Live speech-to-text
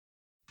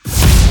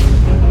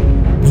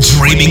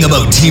Dreaming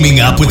about teaming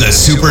up with a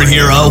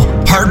superhero?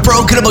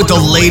 Heartbroken about the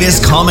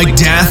latest comic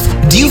death?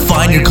 Do you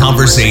find your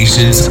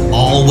conversations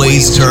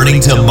always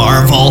turning to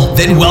Marvel?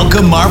 Then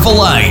welcome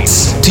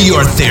Marvelites to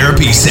your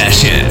therapy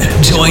session.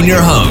 Join your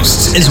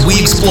hosts as we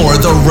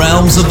explore the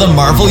realms of the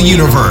Marvel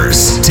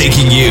Universe,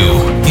 taking you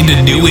into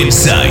new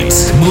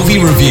insights, movie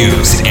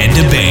reviews, and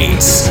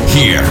debates.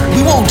 Here,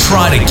 we won't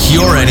try to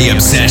cure any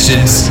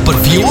obsessions, but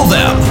fuel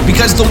them,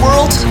 because the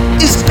world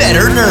is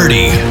better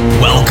nerdy.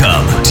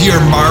 Welcome to your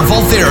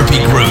Marvel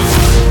Therapy Group.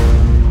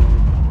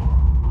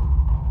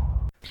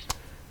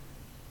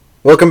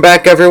 Welcome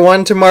back,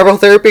 everyone, to Marvel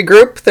Therapy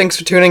Group. Thanks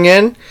for tuning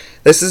in.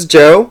 This is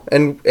Joe,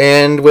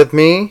 and with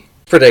me,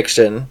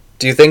 prediction.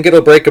 Do you think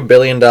it'll break $1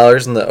 billion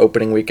in the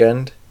opening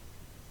weekend?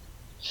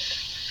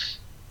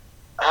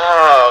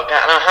 Oh,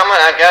 God,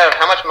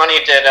 how much money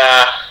did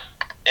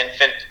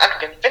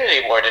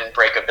Infinity War didn't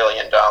break $1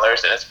 billion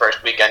in its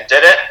first weekend,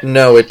 did it?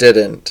 No, it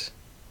didn't.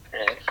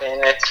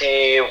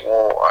 Infinity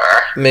War.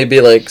 Maybe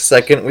like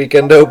second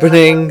weekend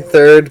opening,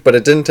 third, but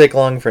it didn't take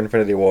long for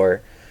Infinity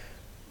War.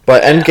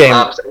 But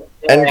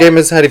Endgame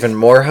has had even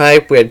more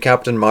hype. We had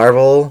Captain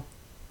Marvel,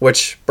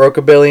 which broke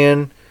 $1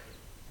 billion,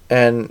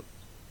 and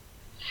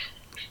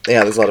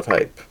yeah, there's a lot of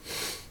hype.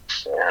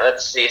 Yeah,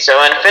 let's see.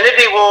 So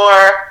Infinity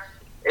War,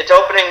 its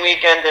opening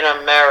weekend in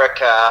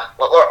America.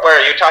 Where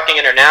are you talking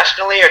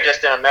internationally or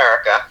just in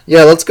America?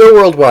 Yeah, let's go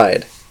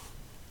worldwide.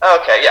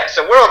 Okay, yeah.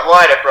 So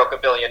worldwide, it broke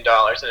 $1 billion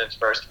in its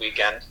first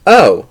weekend.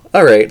 Oh,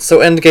 all right. So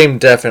Endgame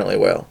definitely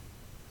will.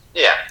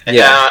 Yeah.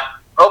 Yeah.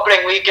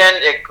 Opening weekend,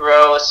 it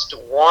grossed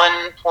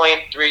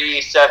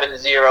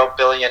 $1.370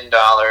 billion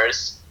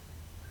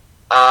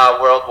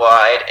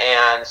worldwide,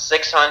 and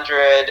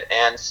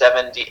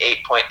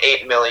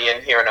 $678.8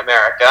 million here in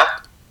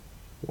America.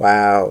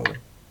 Wow.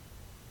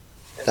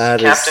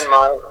 Captain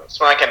Marvel. Just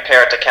want to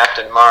compare it to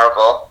Captain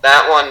Marvel.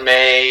 That one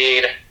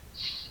made.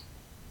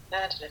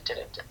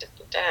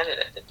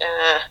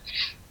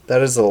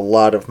 That is a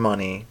lot of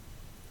money.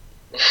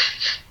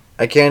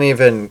 I can't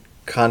even.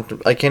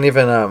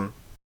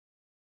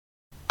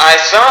 I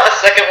saw a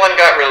second one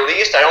got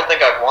released. I don't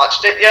think I've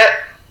watched it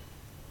yet.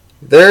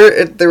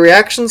 The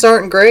reactions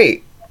aren't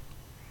great.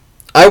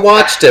 I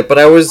watched it, but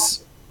I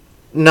was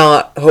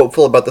not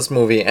hopeful about this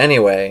movie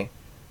anyway.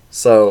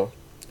 So,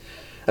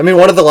 I mean,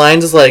 one of the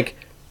lines is like,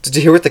 "Did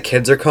you hear what the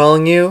kids are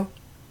calling you?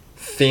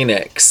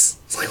 Phoenix."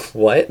 It's like,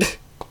 what?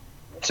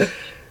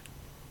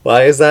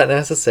 Why is that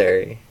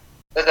necessary?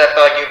 Does that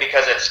bug you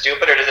because it's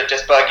stupid, or does it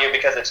just bug you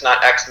because it's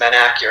not X-Men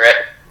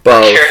accurate?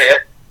 Both. I'm curious.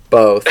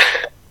 Both.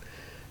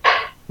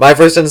 My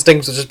first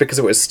instinct was just because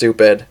it was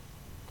stupid.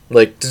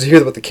 Like, did you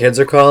hear what the kids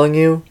are calling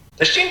you?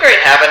 Does Jean Grey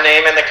have a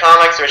name in the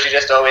comics, or has she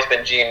just always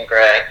been Jean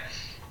Grey?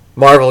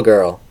 Marvel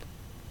Girl.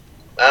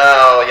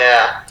 Oh,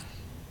 yeah.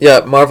 Yeah,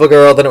 Marvel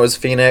Girl, then it was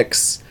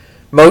Phoenix.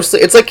 Mostly,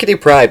 it's like Kitty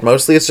Pryde.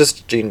 Mostly it's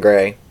just Jean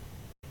Grey.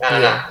 I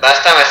don't know.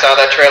 Last time I saw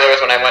that trailer was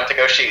when I went to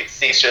go see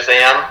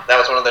Shazam. That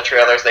was one of the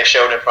trailers they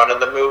showed in front of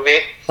the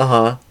movie.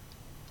 Uh-huh.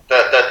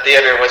 The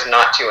theater was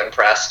not too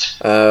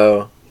impressed.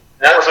 Oh.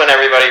 That was when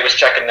everybody was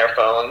checking their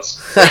phones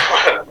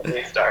when the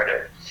movie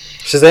started.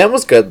 Shazam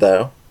was good,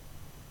 though.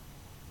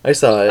 I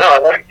saw it.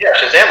 Oh, yeah,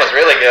 Shazam was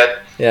really good.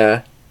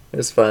 Yeah, it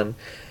was fun.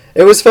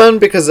 It was fun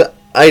because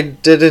I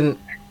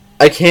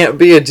can't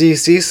be a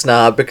DC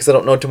snob because I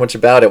don't know too much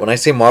about it. When I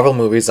see Marvel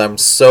movies, I'm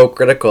so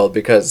critical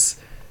because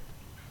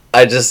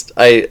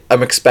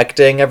I'm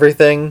expecting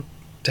everything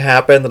to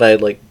happen that I,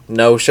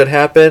 know should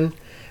happen,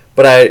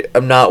 but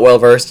I'm not well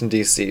versed in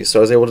DC, so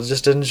I was able to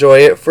just enjoy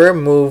it for a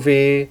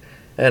movie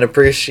and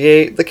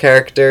appreciate the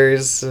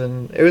characters,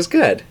 and it was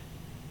good.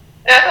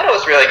 Yeah, I thought it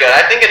was really good.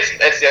 I think it's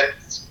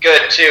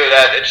good too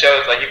that it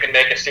shows you can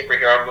make a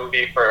superhero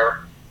movie for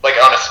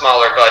on a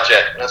smaller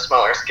budget and a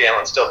smaller scale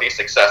and still be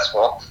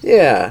successful.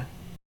 Yeah.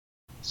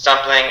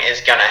 Something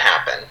is gonna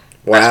happen.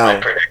 Wow. That's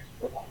my prediction.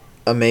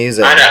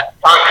 Amazing. I know,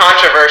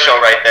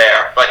 controversial right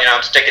there, but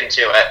I'm sticking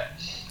to it.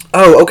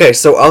 Oh, okay.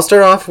 So I'll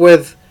start off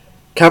with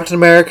Captain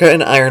America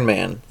and Iron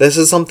Man. This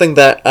is something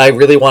that I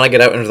really want to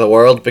get out into the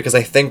world because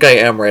I think I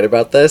am right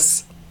about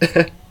this.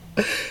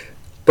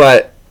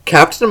 But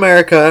Captain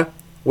America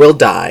will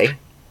die.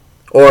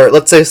 Or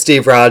let's say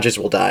Steve Rogers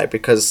will die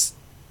because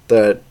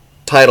the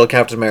title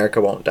Captain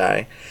America won't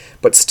die.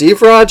 But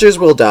Steve Rogers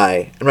will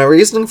die. And my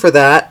reasoning for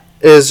that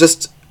is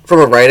just from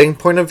a writing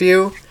point of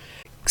view.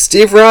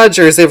 Steve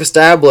Rogers, they've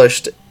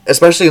established,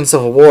 especially in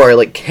Civil War,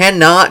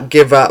 cannot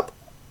give up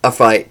a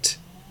fight.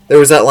 There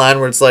was that line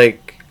where it's I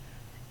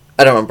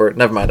don't remember.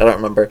 Never mind, I don't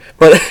remember.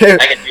 But I can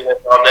do this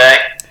all day.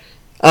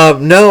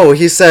 No,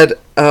 he said,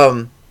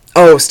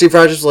 Steve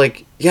Rogers was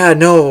yeah,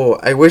 no,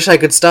 I wish I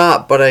could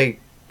stop, but I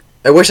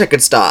wish I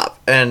could stop.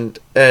 And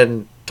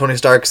Tony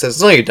Stark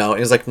says, no, you don't.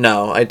 He's like,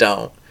 no, I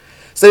don't.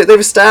 So they've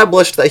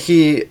established that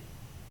he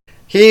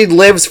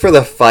lives for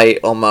the fight,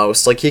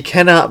 almost. He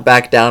cannot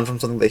back down from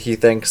something that he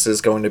thinks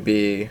is going to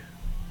be...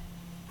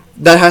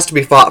 that has to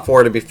be fought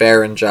for to be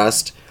fair and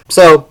just.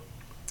 So,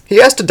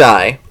 he has to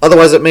die.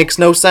 Otherwise, it makes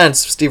no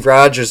sense if Steve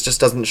Rogers just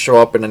doesn't show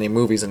up in any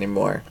movies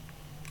anymore.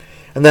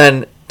 And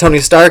then Tony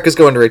Stark is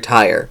going to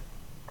retire.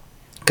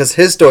 because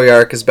his story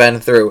arc has been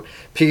through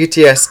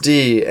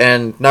PTSD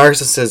and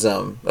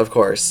narcissism, of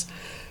course.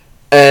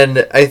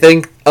 And I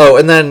think,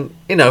 and then,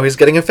 he's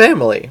getting a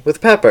family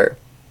with Pepper.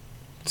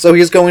 So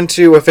he's going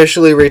to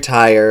officially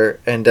retire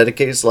and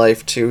dedicate his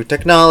life to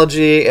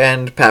technology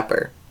and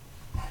Pepper.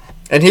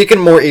 And he can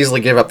more easily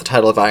give up the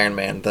title of Iron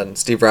Man than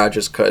Steve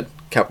Rogers could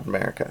Captain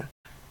America.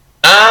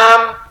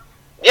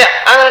 Yeah,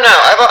 I don't know.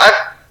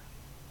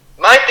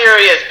 My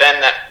theory has been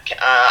that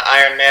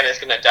Iron Man is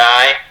going to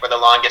die for the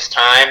longest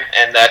time,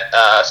 and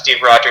that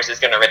Steve Rogers is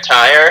going to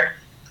retire.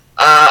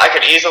 I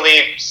could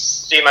easily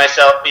see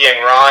myself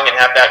being wrong and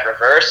have that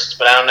reversed,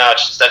 but I don't know.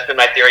 That's been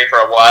my theory for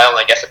a while, and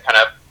I guess I'm kind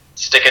of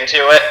sticking to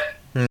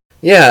it.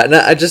 Yeah, no,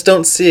 I just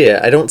don't see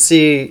it. I don't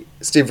see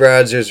Steve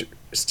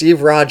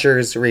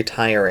Rogers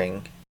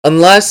retiring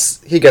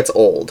unless he gets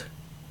old.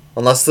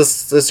 Unless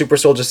the super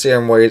soldier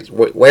serum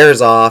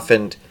wears off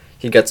and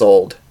he gets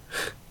old.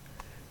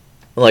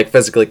 Like,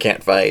 physically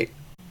can't fight.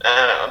 I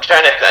don't know. I'm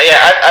trying to...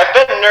 Yeah, I've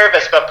been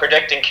nervous about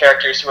predicting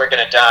characters who are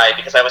going to die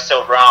because I was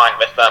so wrong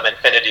with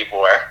Infinity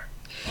War.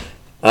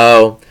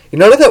 Oh. You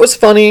know what I thought was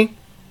funny?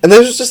 And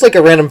this was just like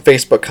a random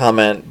Facebook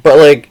comment, but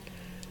like,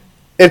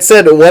 it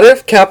said, what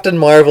if Captain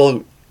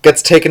Marvel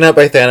gets taken out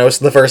by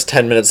Thanos in the first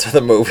 10 minutes of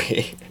the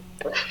movie?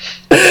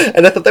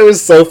 And I thought that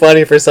was so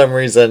funny for some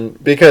reason,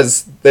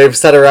 because they've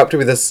set her up to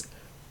be this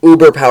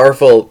uber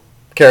powerful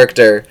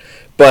character,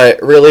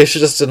 but really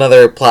she's just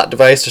another plot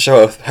device to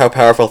show how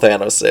powerful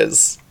Thanos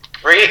is.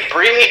 Bree,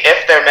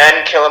 if their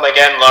men kill him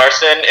again,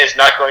 Larson is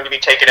not going to be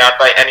taken out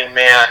by any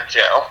man,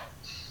 Joe.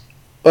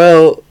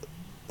 Well,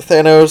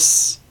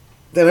 Thanos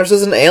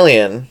is an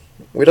alien.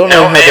 We don't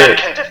know how man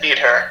can defeat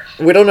her.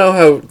 We don't know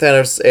how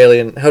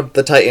how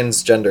the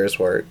Titans' genders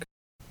work.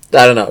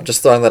 I don't know,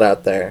 just throwing that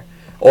out there.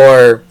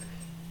 Or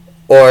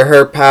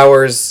her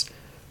powers,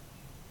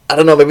 I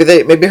don't know,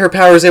 maybe her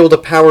power is able to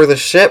power the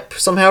ship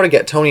somehow to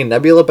get Tony and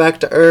Nebula back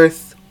to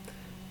Earth.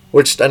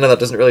 Which, I know that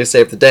doesn't really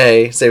save the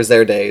day, saves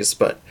their days,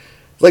 but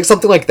like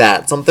something like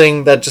that.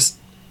 Something that just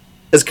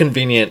is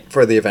convenient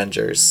for the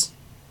Avengers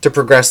to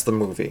progress the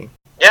movie.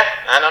 Yeah,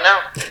 I don't know.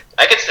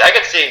 I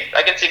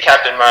could see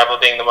Captain Marvel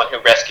being the one who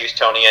rescues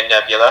Tony and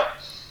Nebula.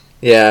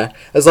 Yeah,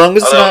 as long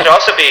as although it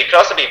could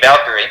also be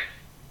Valkyrie,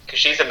 because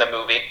she's in the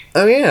movie.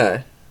 Oh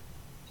yeah,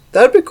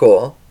 that would be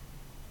cool.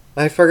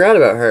 I forgot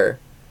about her,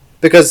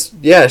 because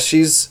yeah,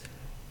 she's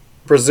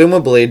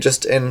presumably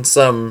just in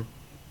some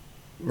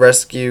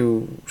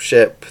rescue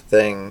ship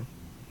thing,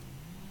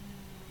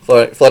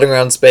 floating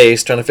around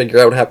space, trying to figure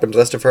out what happened to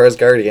the rest of her as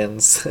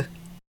Guardians.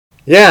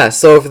 Yeah,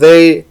 so if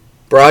they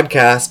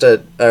broadcast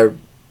a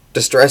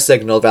distress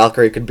signal,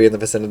 Valkyrie could be in the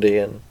vicinity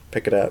and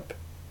pick it up.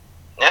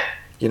 Yeah.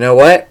 You know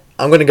what?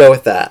 I'm going to go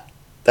with that.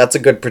 That's a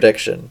good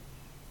prediction.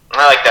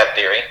 I like that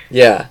theory.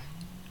 Yeah.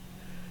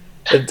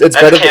 It's That's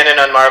better canon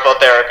on Marvel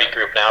Therapy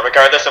Group now.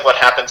 Regardless of what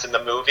happens in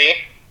the movie,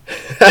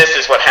 this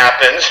is what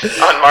happens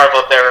on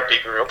Marvel Therapy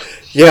Group.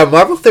 Yeah,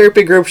 Marvel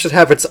Therapy Group should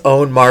have its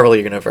own Marvel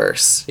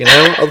universe. You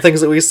know, all the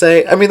things that we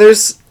say. I mean,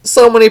 there's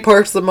so many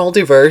parts of the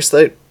multiverse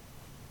that,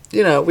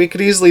 we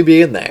could easily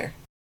be in there.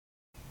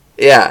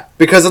 Yeah,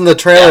 because in the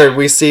trailer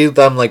we see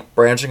them like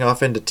branching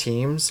off into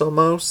teams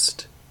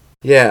almost.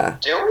 Yeah.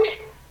 Do we?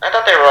 I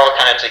thought they were all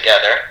kind of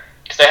together.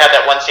 Because they had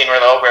that one scene where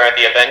they're all wearing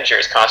the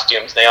Avengers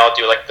costumes. They all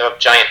do like the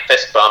giant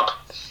fist bump.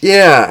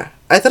 Yeah,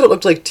 I thought it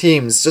looked like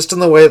teams, just in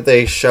the way that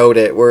they showed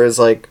it, whereas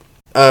like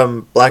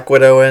Black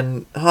Widow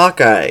and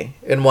Hawkeye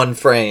in one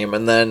frame,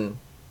 and then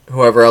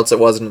whoever else it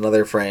was in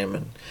another frame,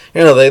 and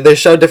they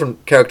showed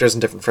different characters in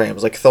different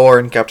frames, like Thor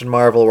and Captain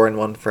Marvel were in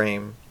one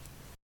frame.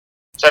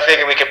 So I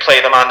figured we could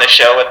play them on the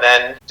show and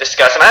then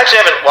discuss them. I actually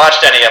haven't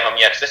watched any of them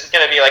yet, so this is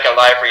going to be like a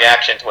live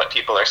reaction to what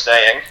people are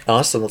saying.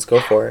 Awesome, let's go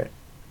for it.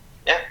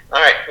 Yeah,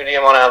 alright, who do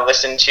you want to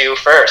listen to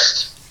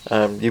first?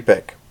 You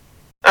pick.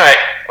 Alright,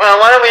 well,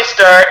 why don't we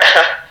start...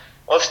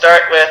 We'll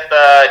start with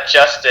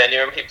Justin.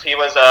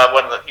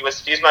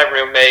 He's my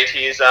roommate.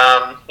 He was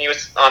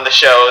on the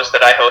shows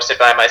that I hosted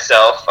by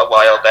myself a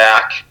while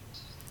back,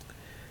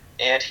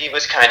 and he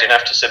was kind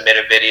enough to submit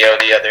a video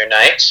the other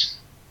night.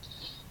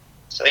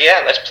 So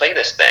yeah, let's play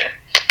this thing.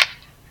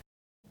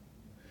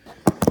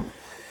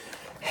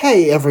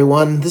 Hey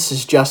everyone, this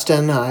is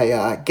Justin.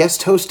 I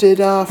guest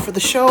hosted for the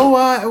show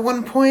at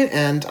one point,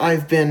 and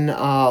I've been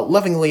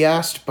lovingly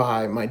asked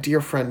by my dear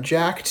friend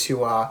Jack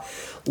to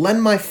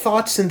lend my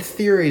thoughts and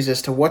theories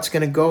as to what's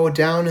going to go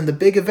down in the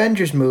big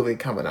Avengers movie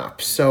coming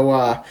up. So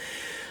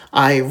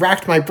I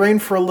racked my brain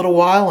for a little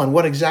while on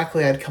what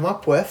exactly I'd come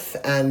up with,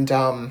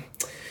 and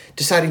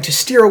deciding to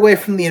steer away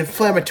from the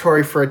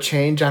inflammatory for a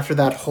change after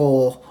that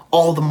whole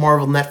all the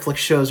Marvel Netflix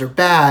shows are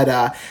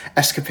bad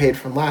escapade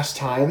from last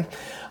time.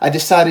 I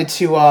decided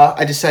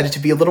to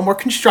be a little more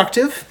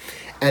constructive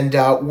and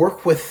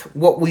work with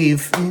what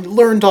we've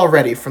learned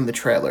already from the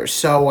trailers.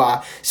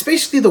 So it's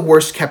basically the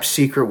worst kept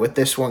secret with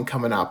this one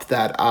coming up,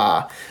 that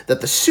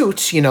the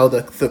suits,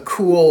 the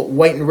cool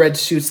white and red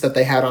suits that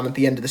they had on at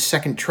the end of the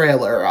second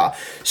trailer,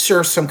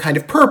 serve some kind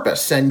of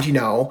purpose. And,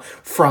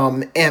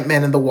 from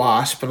Ant-Man and the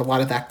Wasp and a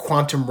lot of that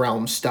quantum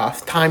realm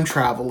stuff, time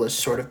travel has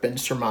sort of been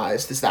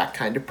surmised as that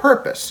kind of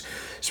purpose.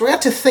 So we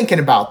got to thinking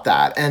about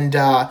that, and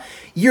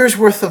years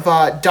worth of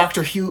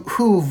Doctor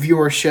Who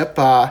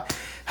viewership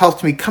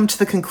helped me come to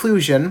the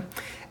conclusion,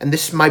 and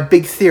this is my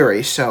big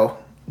theory, so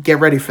get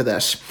ready for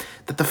this,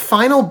 that the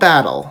final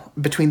battle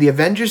between the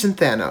Avengers and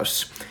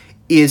Thanos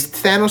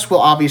will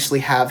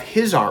obviously have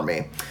his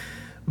army,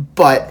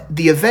 but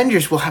the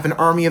Avengers will have an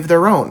army of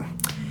their own.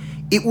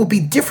 It will be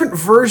different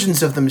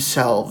versions of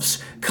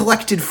themselves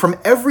collected from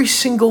every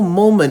single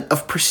moment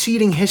of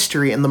preceding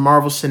history in the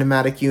Marvel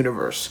Cinematic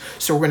Universe.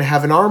 So we're going to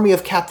have an army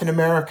of Captain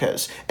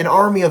Americas, an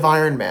army of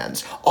Iron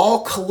Mans,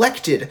 all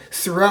collected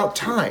throughout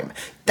time.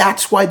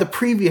 That's why the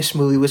previous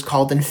movie was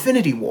called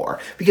Infinity War,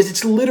 because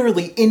it's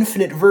literally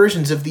infinite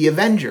versions of the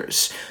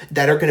Avengers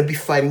that are going to be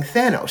fighting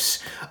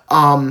Thanos.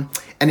 And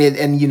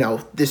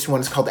this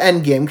one's called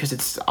Endgame because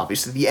it's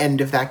obviously the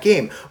end of that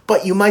game.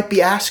 But you might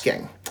be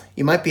asking,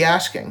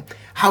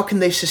 how can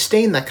they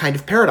sustain that kind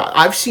of paradox?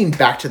 I've seen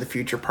Back to the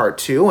Future Part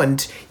 2,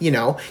 and,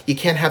 you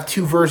can't have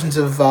two versions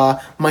of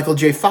Michael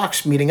J.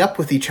 Fox meeting up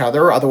with each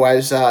other,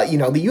 otherwise,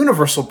 the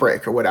universe will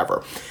break or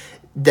whatever.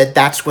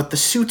 That's what the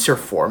suits are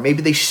for.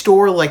 Maybe they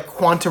store like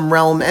quantum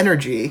realm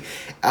energy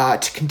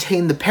to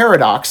contain the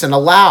paradox and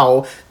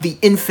allow the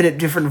infinite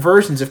different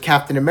versions of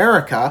Captain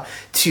America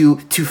to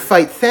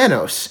fight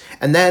Thanos.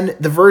 And then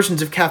the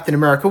versions of Captain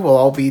America will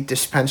all be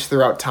dispensed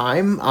throughout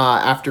time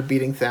after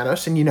beating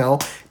Thanos, and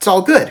it's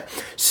all good.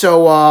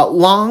 So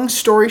long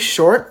story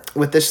short,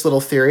 with this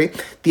little theory,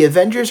 the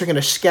Avengers are going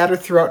to scatter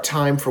throughout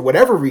time for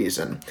whatever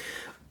reason.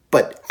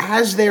 But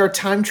as they are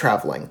time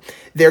traveling,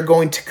 they're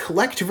going to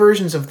collect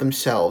versions of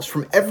themselves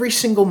from every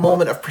single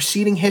moment of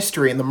preceding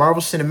history in the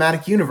Marvel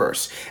Cinematic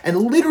Universe and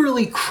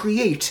literally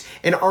create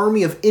an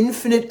army of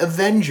infinite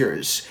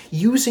Avengers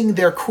using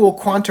their cool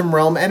quantum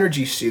realm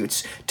energy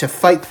suits to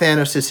fight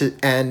Thanos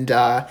and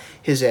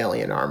his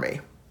alien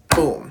army.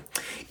 Boom.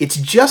 It's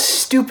just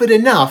stupid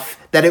enough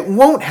that it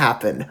won't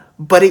happen,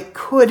 but it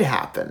could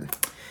happen.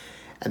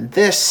 And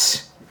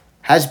this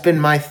has been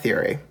my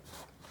theory.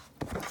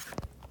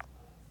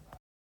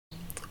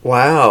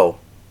 Wow.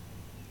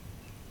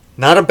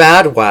 Not a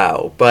bad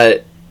wow,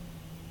 but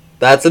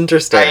that's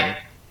interesting.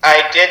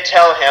 I did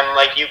tell him,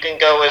 you can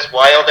go as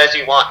wild as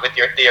you want with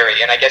your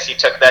theory, and I guess he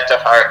took that to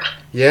heart.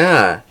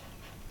 Yeah.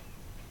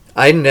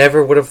 I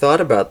never would have thought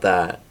about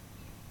that.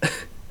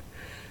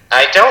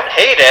 I don't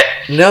hate it.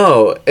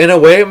 No, in a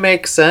way it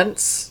makes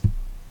sense.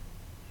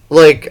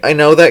 I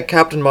know that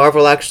Captain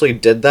Marvel actually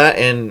did that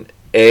in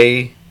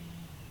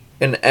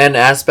an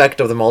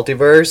aspect of the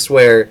multiverse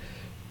where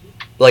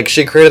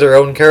she created her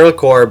own Carol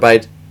Corps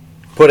by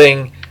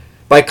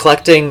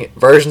collecting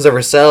versions of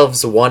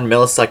herself 1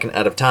 millisecond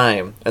at a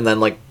time, and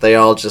then they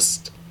all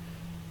just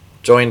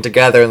joined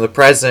together in the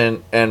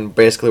present and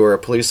basically were a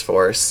police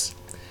force.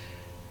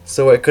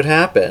 So it could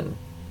happen.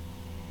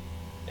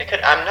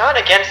 I'm not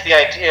against the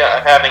idea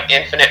of having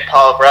infinite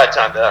Paul Rudds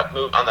on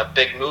the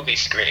big movie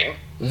screen.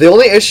 The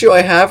only issue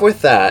I have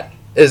with that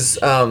is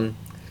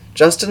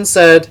Justin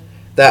said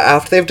that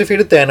after they've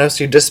defeated Thanos,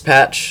 you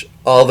dispatch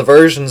all the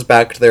versions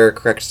back to their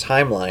correct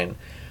timeline.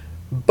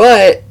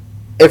 But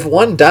if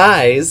one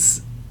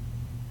dies,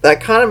 that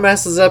kind of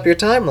messes up your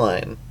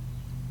timeline.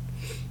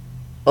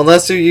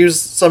 Unless you use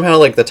somehow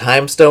the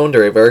time stone to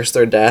reverse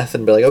their death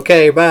and be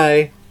okay,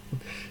 bye.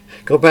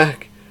 Go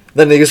back.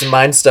 Then they use the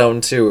Mind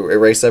Stone to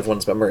erase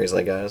everyone's memories,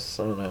 I guess.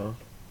 I don't know.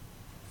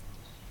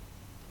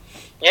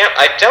 Yeah,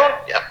 I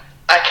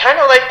kind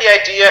of like the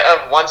idea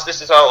of once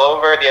this is all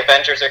over, the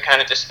Avengers are kind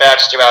of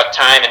dispatched throughout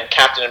time, and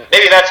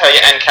maybe that's how you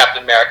end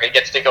Captain America. He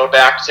gets to go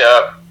back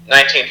to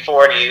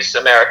 1940s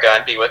America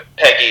and be with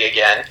Peggy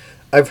again.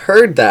 I've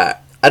heard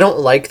that. I don't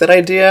like that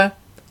idea,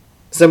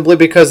 simply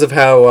because of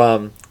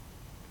how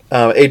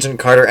Agent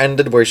Carter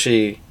ended, where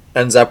she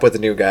ends up with a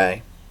new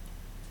guy.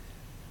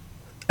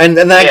 And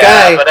that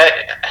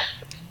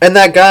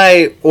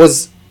guy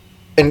was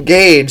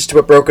engaged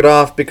but broke it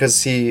off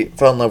because he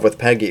fell in love with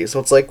Peggy. So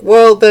it's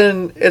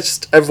then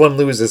it's everyone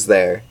loses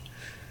there.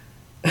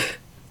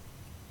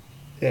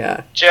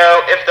 Yeah.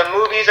 Joe, if the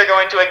movies are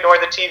going to ignore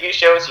the TV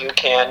shows, you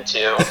can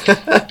too.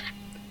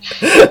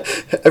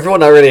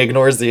 Everyone already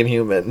ignores the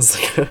Inhumans.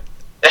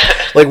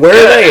 Where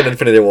are they in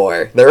Infinity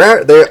War?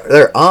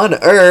 They're on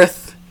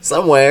Earth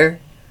somewhere.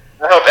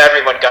 I hope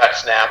everyone got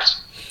snapped.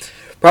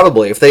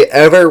 Probably. If they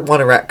ever want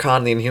to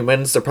retcon the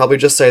Inhumans, they'll probably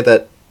just say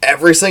that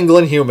every single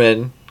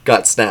Inhuman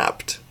got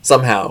snapped.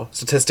 Somehow.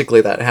 Statistically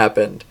that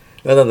happened.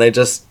 And then they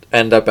just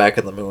end up back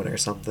in the moon or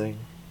something.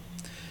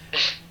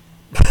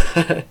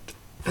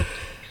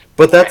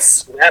 But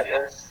that's...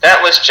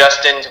 That was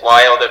Justin's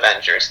Wild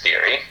Avengers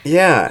theory.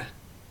 Yeah.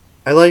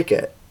 I like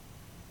it.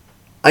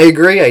 I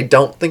agree, I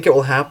don't think it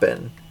will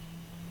happen.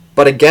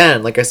 But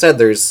again, like I said,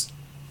 there's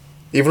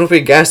Even if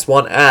we guess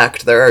one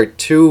act, there are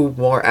 2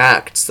 more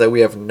acts that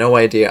we have no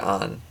idea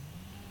on.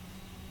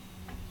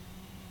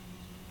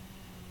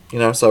 You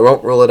know, so I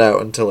won't rule it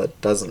out until it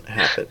doesn't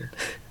happen.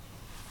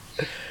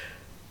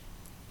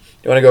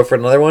 You want to go for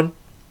another one?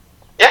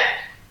 Yeah.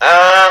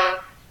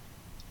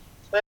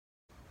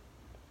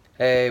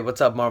 Hey, what's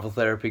up, Marvel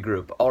Therapy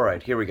Group?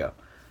 Alright, here we go.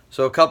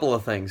 So, a couple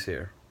of things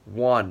here.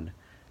 1,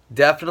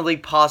 definitely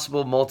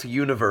possible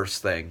multi-universe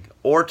thing,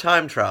 or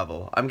time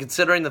travel. I'm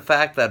considering the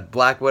fact that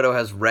Black Widow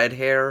has red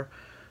hair,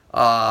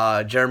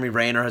 Jeremy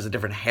Renner has a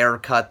different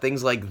haircut,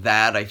 things like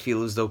that I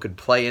feel as though could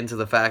play into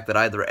the fact that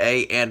either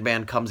A,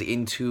 Ant-Man comes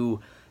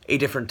into a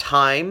different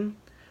time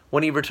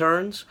when he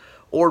returns,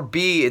 or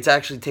B, it's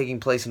actually taking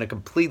place in a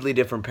completely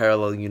different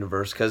parallel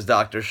universe, because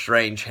Doctor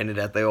Strange hinted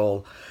at the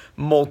old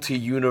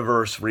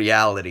multi-universe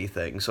reality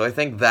thing, so I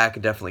think that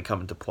could definitely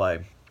come into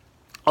play.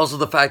 Also,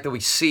 the fact that we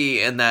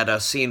see in that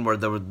scene where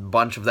there were a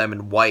bunch of them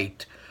in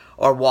white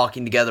are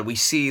walking together, we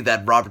see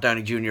that Robert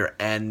Downey Jr.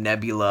 and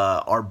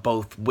Nebula are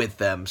both with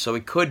them. So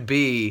it could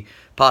be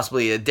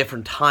possibly a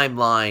different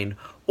timeline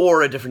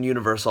or a different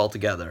universe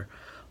altogether.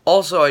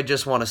 Also, I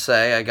just want to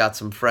say, I got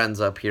some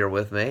friends up here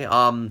with me.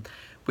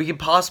 We could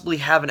possibly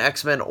have an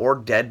X-Men or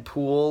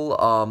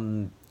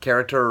Deadpool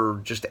character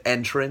just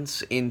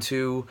entrance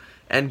into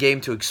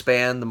Endgame to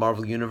expand the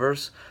Marvel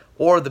Universe.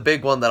 Or the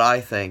big one that I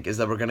think is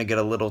that we're going to get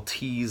a little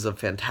tease of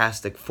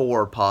Fantastic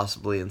Four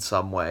possibly in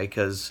some way,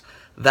 because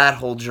that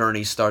whole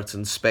journey starts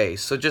in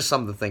space. So just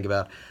something to think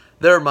about.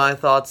 There are my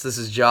thoughts. This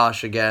is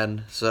Josh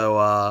again.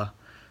 So,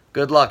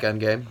 good luck,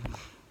 Endgame.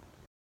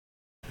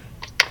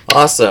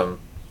 Awesome.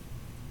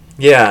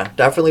 Yeah,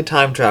 definitely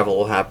time travel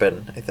will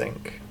happen, I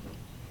think.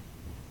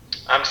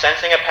 I'm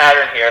sensing a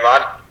pattern here.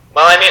 Well,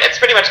 I mean, it's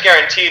pretty much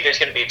guaranteed there's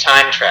going to be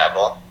time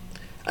travel.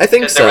 I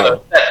think Because there were so.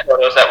 those set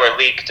photos that were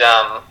leaked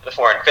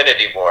before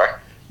Infinity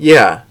War.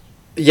 Yeah.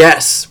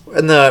 Yes,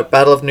 in the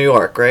Battle of New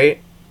York,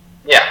 right?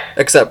 Yeah.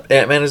 Except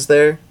Ant-Man is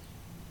there.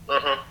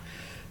 Mm-hmm.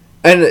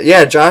 And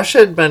yeah, Josh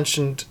had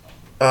mentioned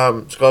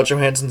Scarlett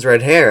Johansson's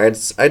red hair.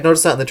 I'd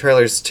noticed that in the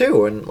trailers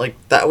too, and like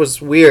that was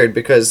weird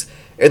because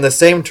in the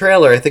same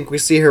trailer, I think we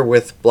see her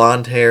with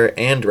blonde hair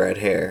and red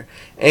hair.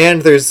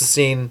 And there's the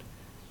scene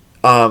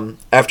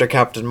after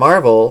Captain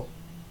Marvel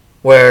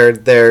where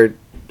they're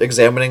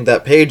examining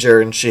that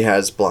pager and she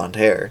has blonde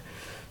hair.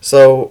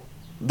 So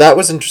that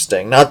was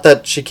interesting. Not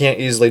that she can't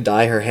easily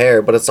dye her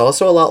hair, but it's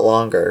also a lot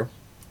longer.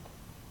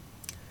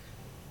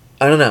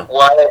 I don't know.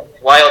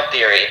 Wild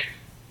theory.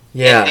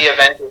 Yeah. In the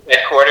Avengers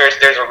headquarters,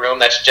 there's a room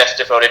that's just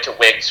devoted to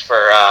wigs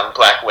for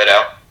Black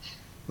Widow.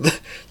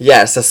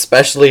 Yes,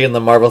 especially in the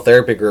Marvel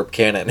Therapy Group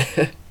canon.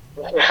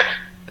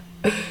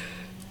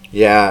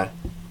 Yeah.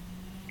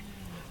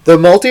 The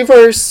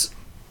multiverse...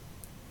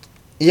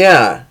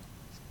 Yeah.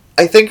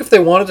 I think if they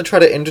wanted to try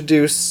to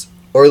introduce,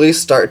 or at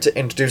least start to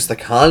introduce the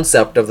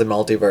concept of the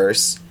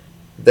multiverse,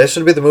 this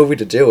should be the movie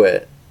to do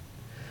it.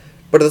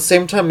 But at the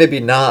same time, maybe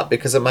not,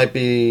 because it might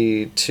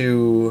be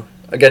too,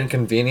 again,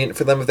 convenient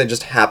for them if they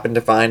just happen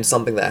to find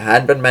something that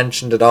hadn't been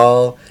mentioned at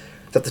all,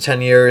 that the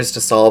 10 years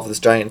to solve this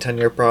giant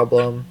 10-year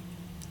problem.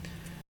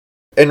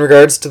 In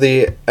regards to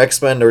the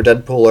X-Men or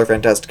Deadpool or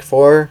Fantastic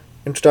Four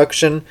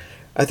introduction,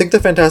 I think the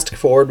Fantastic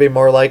Four would be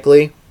more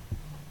likely.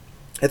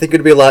 I think it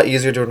would be a lot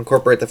easier to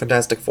incorporate the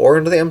Fantastic Four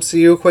into the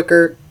MCU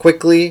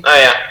quickly Oh,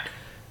 yeah.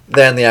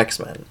 than the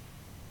X-Men.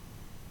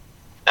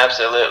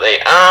 Absolutely.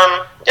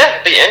 Yeah,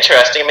 it'd be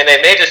interesting. I mean,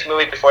 they made this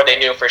movie before they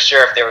knew for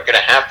sure if they were going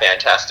to have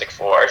Fantastic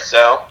Four,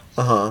 so...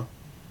 Uh-huh.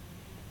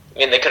 I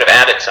mean, they could have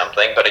added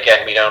something, but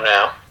again, we don't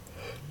know.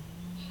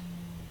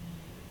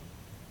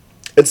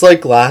 It's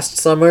like last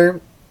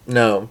summer,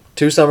 no,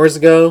 2 summers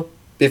ago,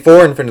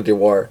 before Infinity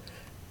War,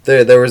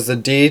 there was the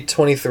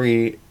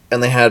D23,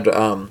 and they had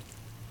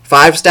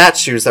 5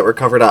 statues that were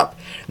covered up.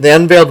 They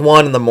unveiled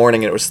one in the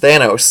morning, and it was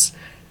Thanos,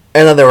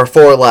 and then there were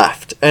 4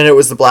 left, and it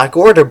was the Black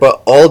Order,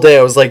 but all day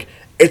I was like,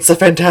 it's a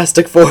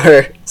Fantastic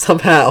Four,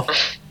 somehow.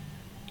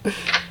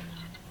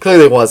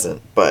 Clearly it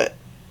wasn't, but,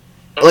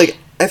 like,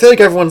 I feel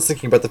like everyone's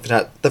thinking about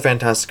the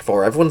Fantastic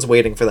Four. Everyone's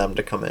waiting for them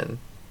to come in.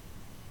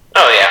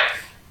 Oh, yeah.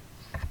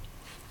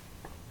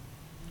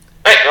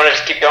 Alright, you want to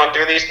just keep going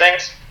through these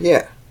things?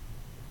 Yeah.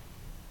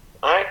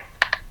 Alright.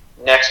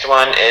 Next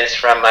one is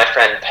from my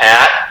friend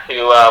Pat,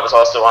 who was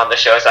also on the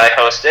shows I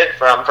hosted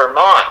from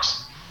Vermont.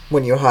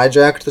 When you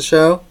hijacked the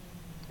show?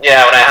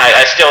 Yeah, when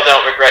I still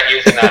don't regret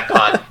using that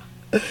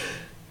pun.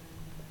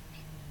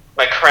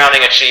 My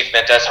crowning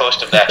achievement as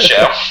host of that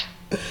show.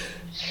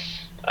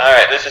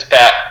 Alright, this is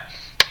Pat.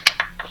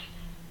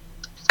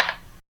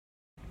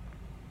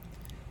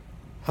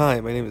 Hi,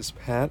 my name is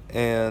Pat,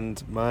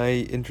 and my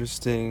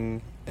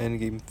interesting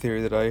endgame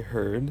theory that I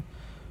heard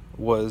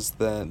was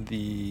that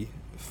the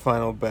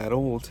final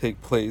battle will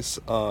take place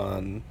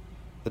on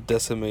the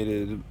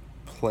decimated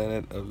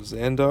planet of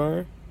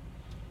Xandar,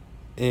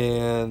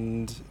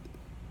 and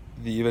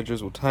the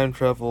Avengers will time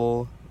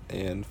travel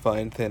and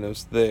find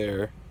Thanos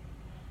there,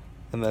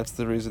 and that's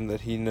the reason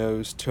that he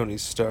knows Tony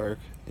Stark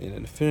in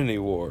Infinity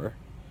War,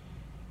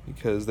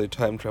 because they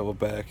time travel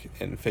back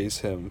and face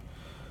him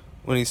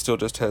when he still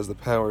just has the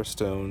Power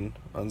Stone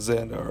on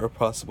Xandar, or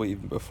possibly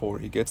even before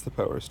he gets the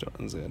Power Stone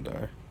on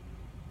Xandar.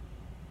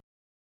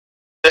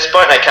 At this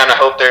point, I kind of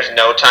hope there's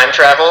no time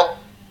travel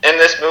in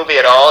this movie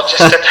at all,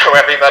 just to throw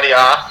everybody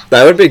off.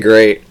 That would be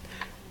great.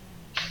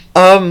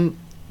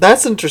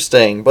 That's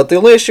interesting, but the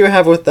only issue I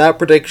have with that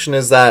prediction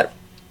is that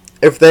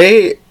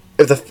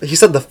he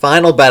said the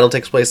final battle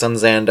takes place on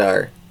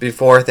Xandar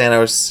before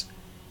Thanos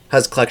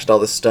has collected all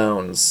the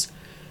stones.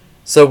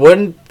 So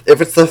if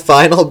it's the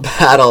final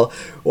battle,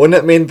 wouldn't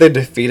it mean they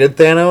defeated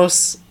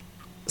Thanos?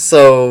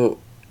 So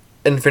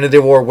Infinity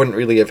War wouldn't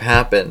really have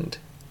happened.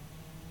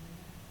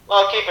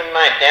 Well, keep in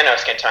mind,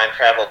 Thanos can time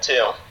travel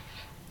too.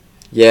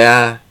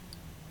 Yeah.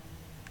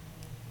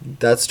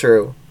 That's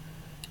true.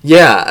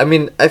 Yeah, I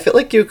mean, I feel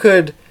like you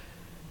could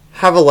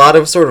have a lot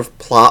of sort of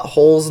plot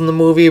holes in the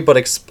movie, but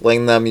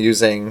explain them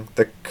using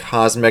the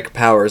cosmic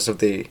powers of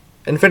the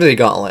Infinity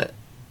Gauntlet.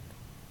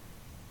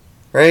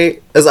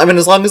 Right? As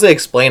long as they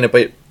explain it,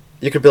 but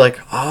you could be like,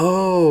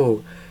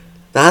 oh,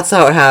 that's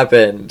how it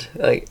happened.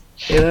 Like,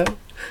 you know?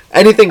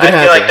 Anything could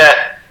happen. I feel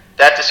like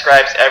that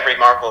describes every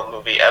Marvel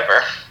movie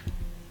ever.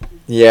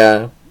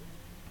 Yeah.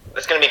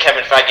 That's going to be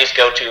Kevin Feige's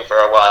go-to for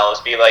a while, is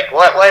be like,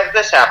 why did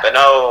this happen?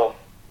 Oh,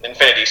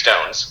 Infinity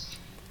Stones.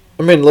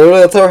 I mean,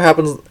 literally, that's how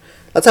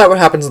it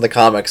happens in the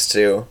comics,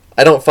 too.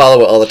 I don't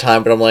follow it all the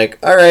time, but I'm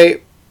like,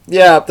 alright,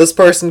 yeah, this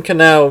person can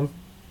now,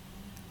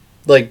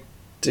 like,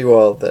 do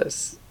all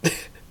this.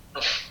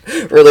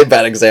 Really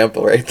bad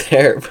example right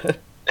there, but...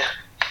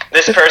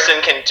 This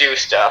person can do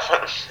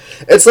stuff.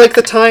 It's like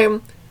the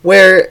time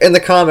where, in the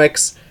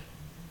comics,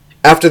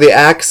 after the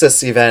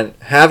Axis event,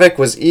 Havoc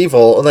was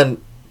evil, and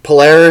then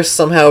Polaris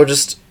somehow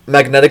just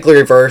magnetically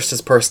reversed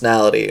his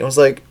personality. It was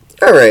like,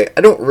 alright,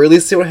 I don't really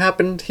see what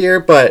happened here,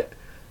 but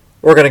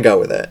we're gonna go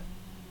with it.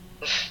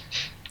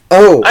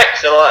 Oh,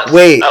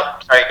 wait. Oh,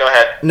 sorry, go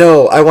ahead.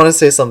 No, I want to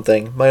say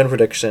something. My own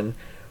prediction.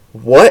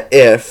 What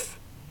if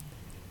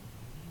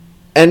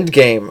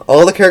Endgame,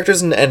 all the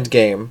characters in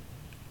Endgame,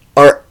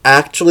 are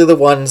actually the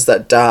ones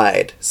that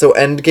died? So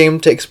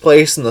Endgame takes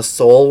place in the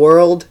Soul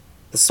World,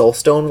 the Soul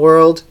Stone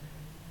world,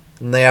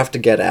 and they have to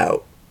get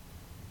out.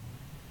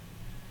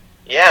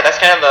 Yeah, that's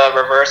kind of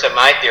the reverse of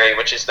my theory,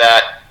 which is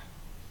that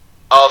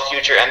all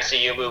future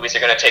MCU movies are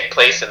going to take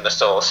place in the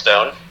Soul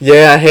Stone.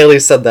 Yeah, Haley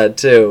said that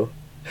too.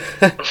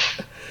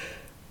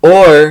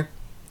 Or,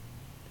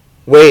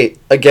 wait,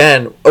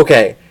 again,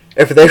 okay,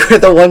 if they were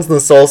the ones in the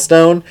Soul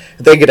Stone,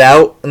 they get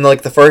out in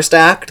like the first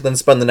act, then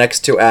spend the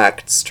next 2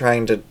 acts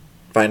trying to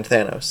find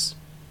Thanos.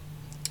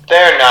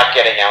 They're not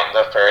getting out in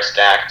the first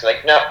act.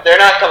 Like, no, they're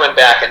not coming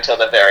back until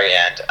the very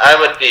end. I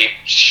would be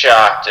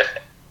shocked if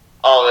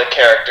all the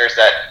characters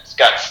that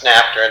got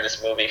snapped are in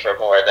this movie for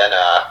more than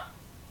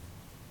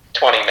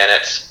 20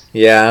 minutes.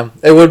 Yeah,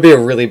 it would be a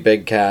really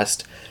big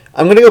cast.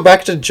 I'm gonna go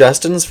back to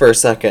Justin's for a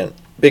second,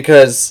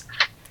 because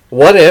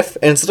what if,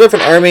 instead of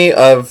an army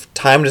of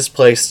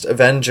time-displaced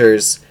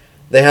Avengers,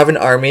 they have an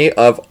army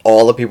of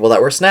all the people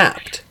that were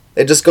snapped?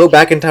 They just go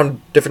back in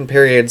time, different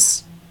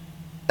periods,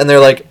 and they're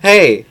like,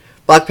 hey,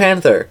 Black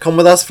Panther, come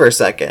with us for a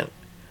second.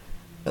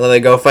 And then they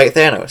go fight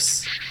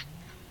Thanos.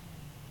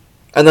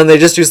 And then they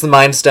just use the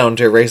Mind Stone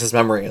to erase his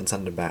memory and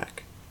send him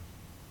back.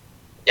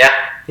 Yeah.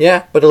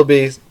 Yeah, but it'll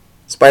be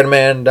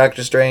Spider-Man,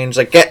 Doctor Strange,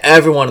 like, get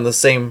everyone in the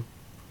same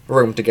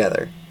room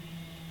together.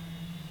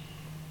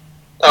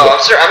 Oh,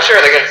 yeah. I'm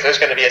sure there's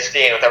going to be a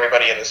scene with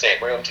everybody in the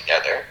same room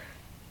together.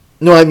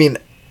 No, I mean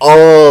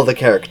all the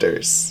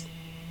characters.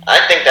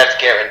 I think that's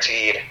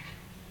guaranteed.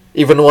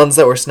 Even the ones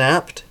that were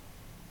snapped?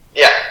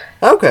 Yeah.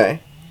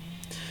 Okay.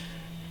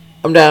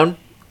 I'm down.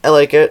 I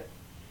like it.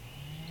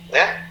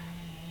 Yeah.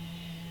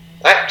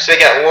 Alright, so we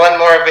got one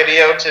more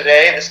video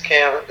today. This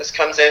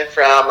comes in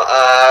from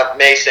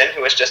Mason,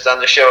 who was just on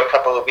the show a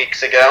couple of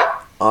weeks ago.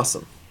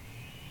 Awesome.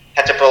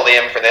 Had to bully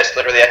him for this.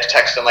 Literally had to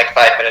text him like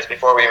 5 minutes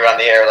before we were on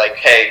the air, like,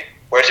 hey,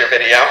 where's your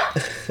video?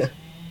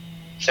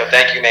 So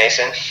thank you,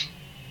 Mason.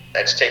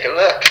 Let's take a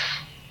look.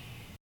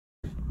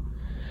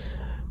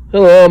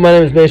 Hello, my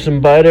name is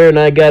Mason Biter, and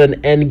I got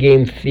an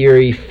endgame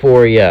theory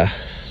for you.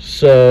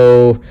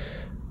 So,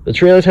 the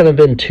trailers haven't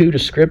been too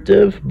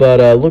descriptive, but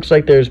looks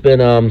like there's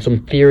been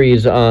some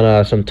theories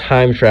on some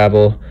time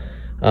travel.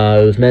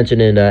 It was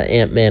mentioned in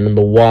Ant-Man and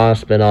the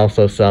Wasp, and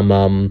also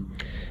some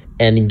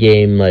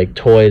endgame like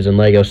toys and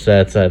Lego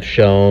sets that have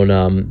shown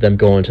them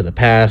going to the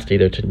past,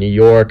 either to New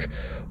York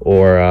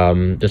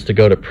or just to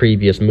go to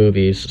previous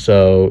movies.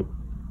 So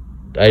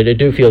I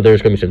do feel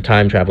there's going to be some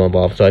time travel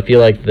involved. So I feel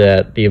like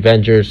that the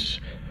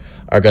Avengers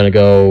are going to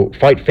go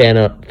fight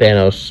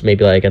Thanos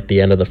maybe like at the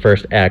end of the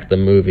first act of the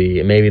movie,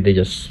 and maybe they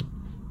just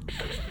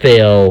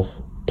fail.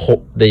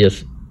 They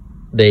just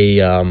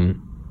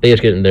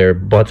get their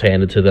butts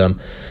handed to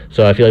them.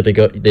 So I feel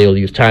like they'll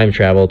use time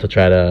travel to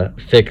try to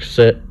fix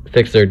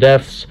their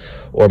deaths,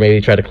 or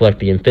maybe try to collect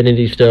the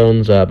Infinity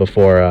Stones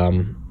before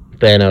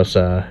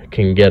Thanos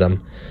can get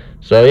them.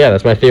 So yeah,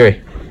 that's my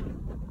theory.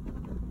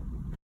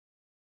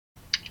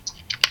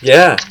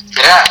 Yeah.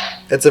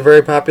 It's a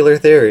very popular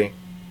theory.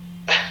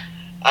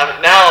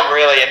 Now I'm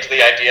really into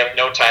the idea of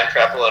no time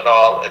travel at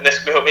all in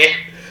this movie.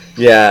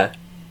 Yeah,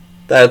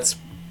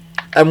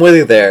 I'm with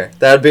you there.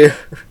 That'd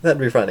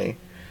be funny.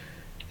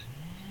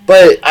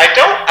 But I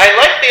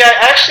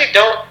actually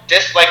don't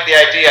dislike the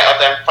idea of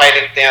them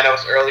fighting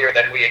Thanos earlier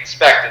than we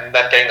expect and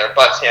then getting their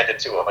butts handed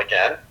to them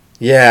again.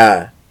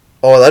 yeah,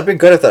 oh, that'd be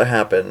good if that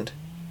happened.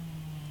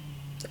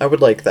 I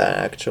would like that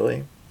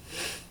actually.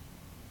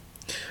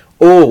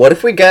 Oh, what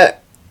if we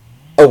get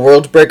a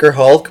Worldbreaker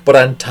Hulk but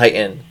on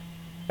Titan,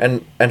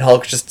 and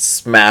Hulk just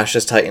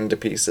smashes Titan to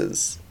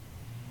pieces?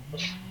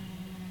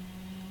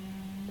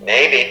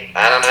 Maybe.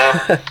 I don't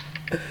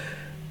know.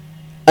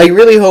 I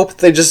really hope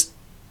they just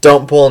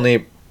don't pull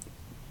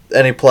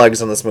any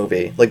plugs on this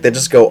movie. Like, they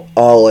just go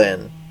all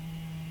in.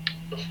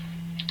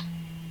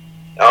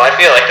 Oh, I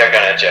feel like they're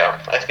gonna, Joe.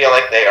 I feel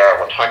like they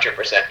are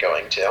 100%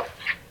 going to.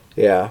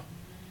 Yeah.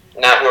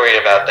 Not worried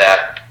about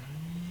that.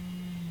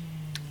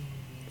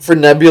 For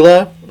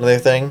Nebula, another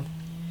thing.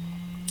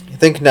 I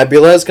think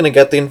Nebula is going to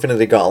get the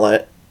Infinity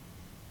Gauntlet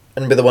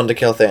and be the one to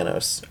kill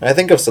Thanos. I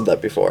think I've said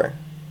that before.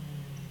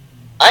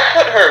 I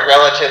put her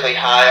relatively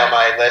high on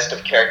my list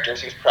of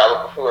characters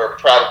who are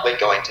probably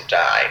going to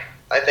die.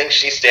 I think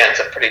she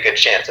stands a pretty good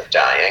chance of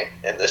dying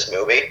in this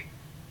movie.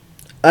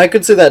 I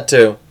could see that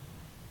too.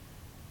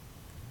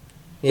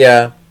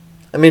 Yeah.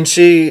 I mean,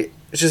 she's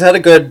had a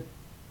good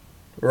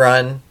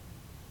run.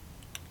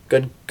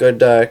 Good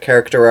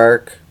character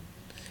arc.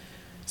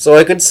 So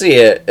I could see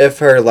it if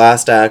her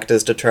last act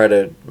is to try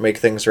to make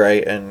things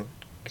right and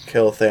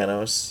kill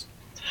Thanos.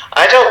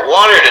 I don't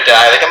want her to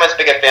die. Like, I'm as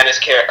big a fan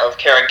of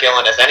Karen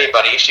Gillan as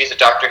anybody. She's a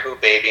Doctor Who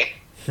baby.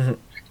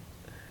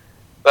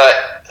 But,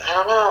 I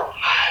don't know.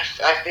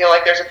 I feel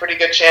like there's a pretty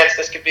good chance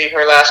this could be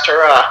her last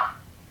hurrah.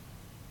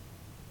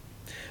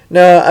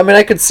 No, I mean,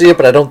 I could see it,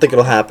 but I don't think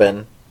it'll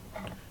happen.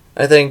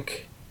 I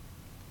think...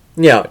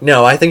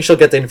 No, I think she'll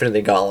get the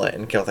Infinity Gauntlet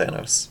and kill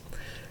Thanos.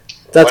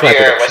 That's my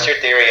prediction. What's your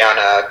theory on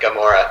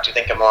Gamora? Do you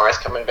think Gamora's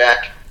coming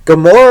back?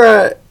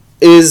 Gamora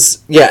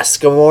is... Yes,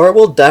 Gamora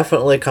will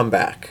definitely come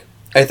back.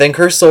 I think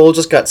her soul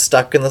just got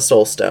stuck in the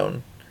Soul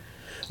Stone.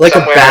 Like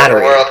somewhere a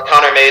battery. In the world,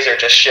 Connor Mazer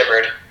just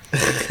shivered.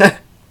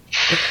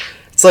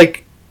 It's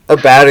like a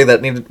battery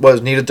that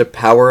needed to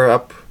power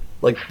up...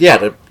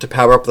 to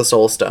power up the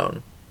Soul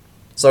Stone.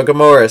 So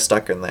Gamora is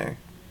stuck in there.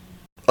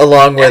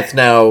 Along with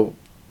now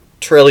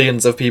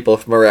trillions of people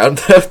from around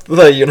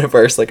the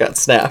universe that got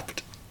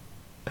snapped.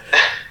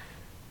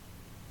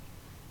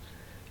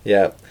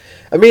 Yeah.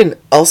 I mean,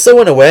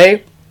 also in a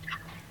way,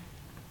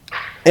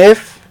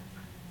 if...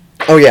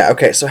 Oh yeah,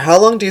 okay, so how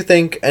long do you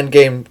think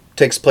Endgame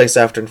takes place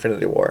after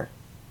Infinity War?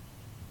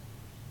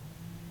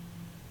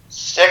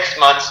 6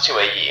 months to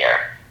a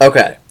year.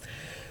 Okay.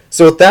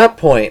 So at that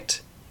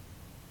point,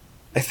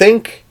 I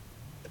think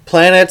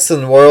planets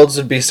and worlds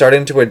would be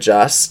starting to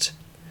adjust.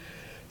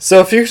 So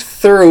if you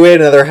threw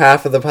in another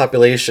half of the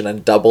population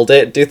and doubled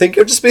it, do you think it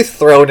would just be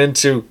thrown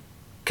into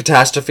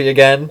catastrophe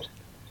again?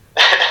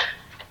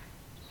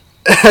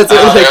 They're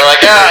like,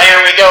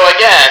 here we go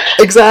again.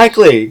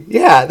 Exactly.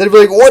 Yeah. They'd be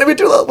like, what do we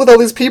do with all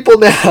these people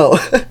now?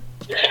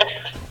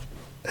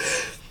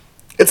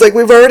 It's like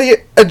we've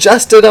already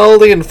adjusted all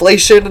the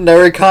inflation in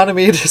our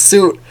economy to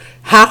suit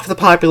half the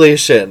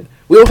population.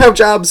 We don't have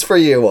jobs for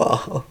you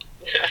all.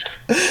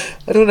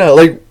 I don't know.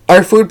 Like,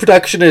 our food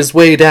production is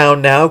way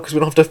down now because we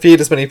don't have to feed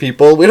as many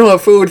people. We don't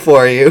have food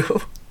for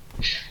you.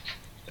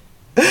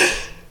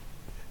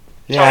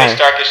 Yeah. Tony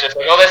Stark is just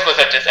like, this was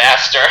a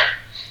disaster.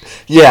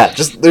 Yeah,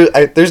 just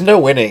there's no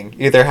winning.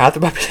 Either half the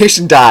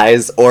population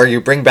dies, or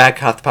you bring back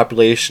half the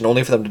population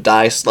only for them to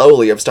die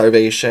slowly of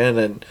starvation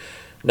and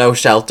no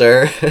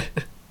shelter.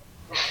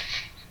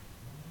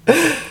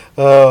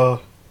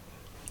 Oh,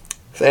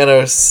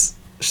 Thanos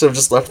should have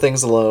just left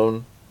things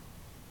alone.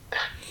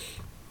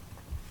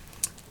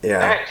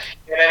 Yeah. Alright,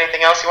 you got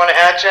anything else you want to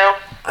add, Joe?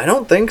 I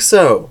don't think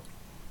so.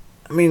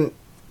 I mean,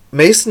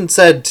 Mason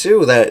said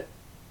too that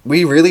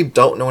we really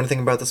don't know anything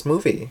about this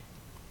movie.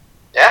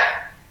 Yeah.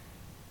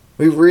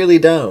 We really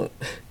don't.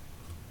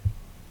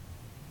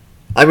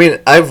 I mean,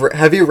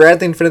 have you read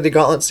the Infinity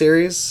Gauntlet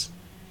series?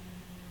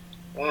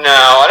 No,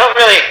 I don't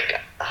really.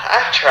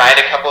 I've tried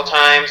a couple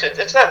times.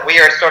 It's that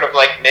weird sort of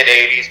like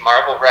mid-'80s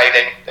Marvel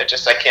writing that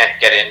just I can't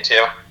get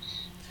into.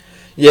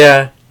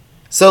 Yeah.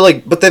 So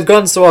but they've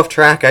gone so off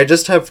track, I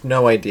just have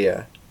no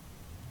idea.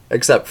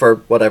 Except for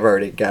what I've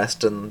already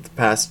guessed in the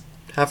past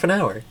half an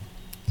hour.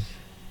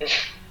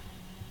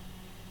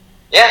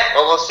 Yeah,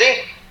 well, we'll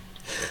see.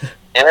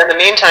 And in the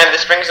meantime,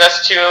 this brings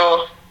us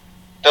to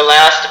the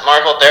last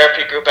Marvel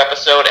Therapy Group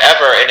episode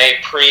ever in a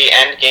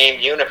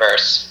pre-Endgame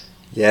universe.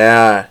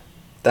 Yeah,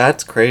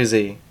 that's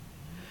crazy.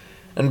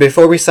 And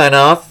before we sign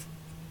off,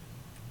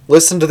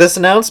 listen to this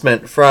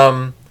announcement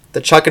from the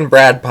Chuck and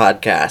Brad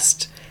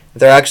podcast.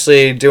 They're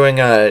actually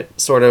doing a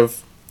sort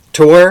of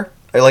tour,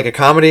 like a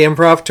comedy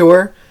improv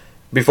tour,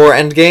 before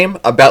Endgame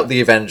about the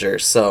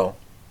Avengers. So,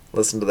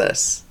 listen to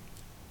this.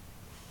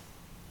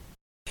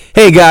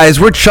 Hey guys,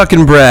 we're Chuck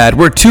and Brad.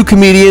 We're two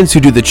comedians who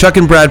do the Chuck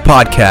and Brad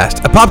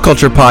podcast, a pop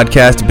culture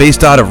podcast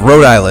based out of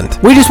Rhode Island.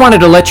 We just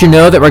wanted to let you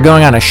know that we're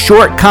going on a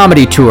short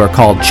comedy tour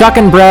called Chuck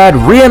and Brad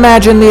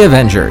Reimagine the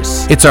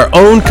Avengers. It's our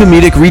own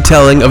comedic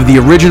retelling of the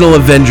original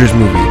Avengers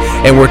movie,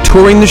 and we're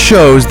touring the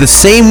shows the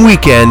same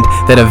weekend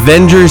that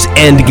Avengers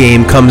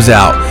Endgame comes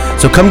out.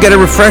 So come get a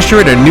refresher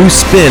and a new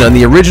spin on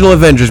the original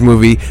Avengers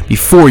movie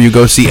before you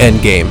go see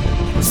Endgame.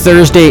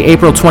 Thursday,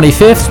 April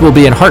 25th, we'll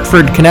be in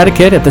Hartford,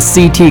 Connecticut at the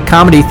CT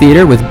Comedy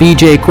Theater with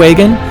BJ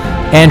Quagan,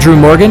 Andrew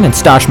Morgan, and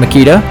Stosh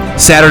Makita.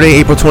 Saturday,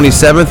 April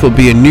 27th, we'll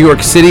be in New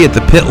York City at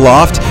the Pit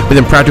Loft with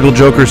Impractical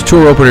Jokers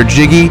tour opener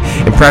Jiggy,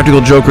 Impractical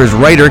Jokers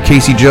writer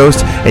Casey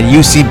Jost, and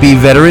UCB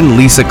veteran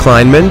Lisa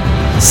Kleinman.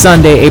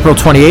 Sunday, April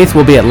 28th,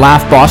 we'll be at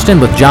Laugh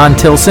Boston with John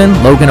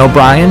Tilson, Logan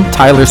O'Brien,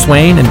 Tyler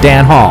Swain, and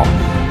Dan Hall.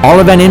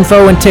 All event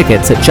info and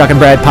tickets at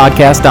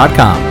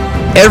chuckandbradpodcast.com.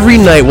 Every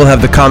night we'll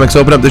have the comics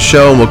open up the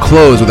show and we'll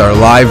close with our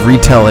live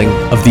retelling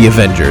of The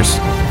Avengers.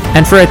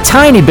 And for a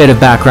tiny bit of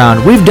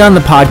background, we've done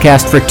the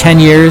podcast for 10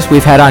 years.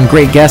 We've had on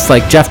great guests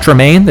like Jeff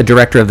Tremaine, the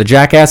director of the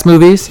Jackass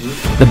movies,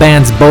 the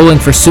bands Bowling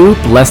for Soup,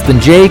 Less Than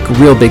Jake,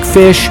 Real Big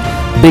Fish,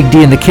 Big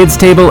D and the Kids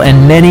Table,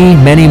 and many,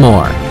 many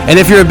more. And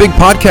if you're a big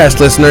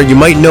podcast listener, you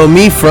might know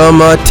me from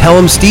Tell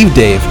 'em Steve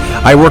Dave.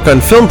 I work on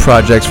film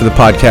projects for the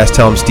podcast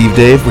Tell 'em Steve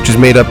Dave, which is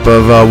made up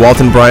of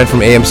Walton Bryant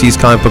from AMC's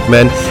Comic Book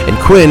Men and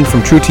Quinn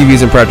from True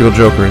TV's Impractical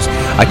Jokers.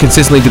 I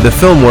consistently do the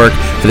film work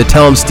for the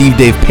Tell 'em Steve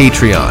Dave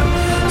Patreon.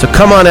 So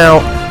come on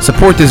out,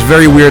 support this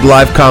very weird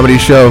live comedy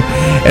show,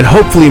 and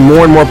hopefully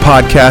more and more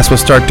podcasts will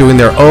start doing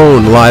their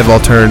own live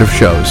alternative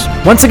shows.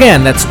 Once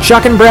again, that's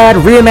Chuck and Brad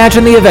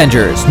Reimagine the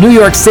Avengers, New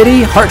York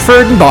City,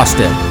 Hartford, and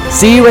Boston.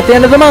 See you at the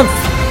end of the month.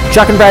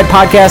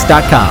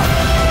 chuckandbradpodcast.com.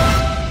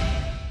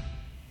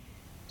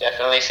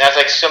 Definitely sounds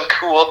like some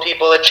cool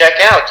people to check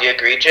out. Do you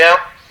agree, Joe?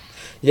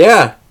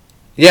 Yeah.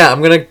 Yeah,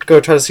 I'm gonna go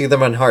try to see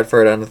them in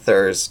Hartford on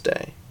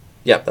Thursday.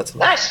 Yep, that's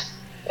nice.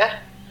 Yeah.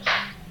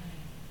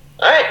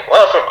 Alright,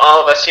 well, from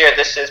all of us here,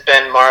 this has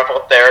been Marvel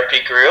Therapy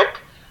Group.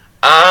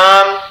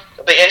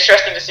 It'll be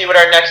interesting to see what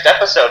our next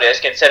episode is,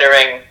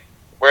 considering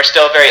we're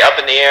still very up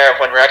in the air of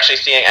when we're actually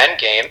seeing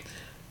Endgame.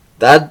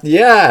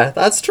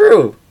 That's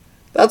true.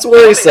 That's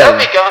worrisome.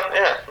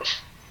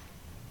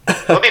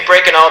 We'll be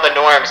breaking all the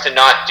norms to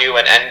not do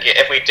an Endgame,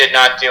 if we did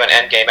not do an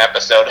Endgame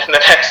episode in the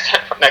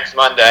next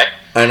Monday.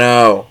 I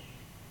know.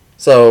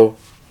 So,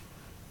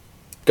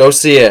 go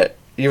see it.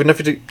 Even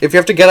if you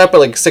have to get up at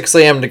like 6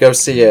 a.m. to go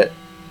see it,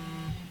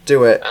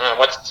 do it. I don't know,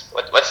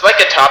 what's like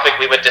a topic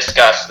we would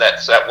discuss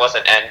that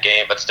wasn't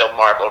Endgame but still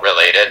Marvel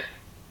related?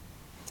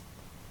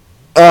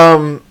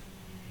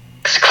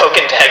 Is Cloak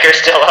and Dagger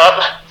still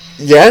up?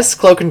 Yes,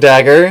 Cloak and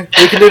Dagger.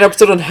 We can do an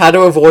episode on how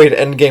to avoid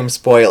Endgame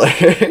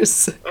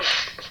spoilers.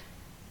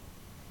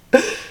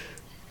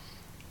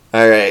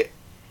 Alright.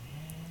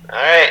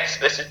 Alright, so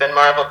this has been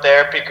Marvel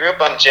Therapy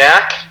Group. I'm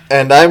Jack.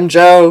 And I'm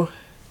Joe.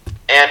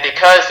 And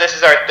because this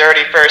is our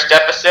 31st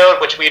episode,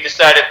 which we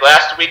decided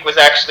last week was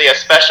actually a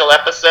special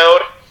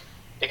episode,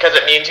 because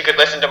it means you could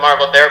listen to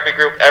Marvel Therapy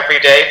Group every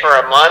day for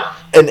a month.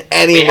 And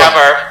any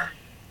month.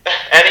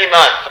 Any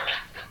month.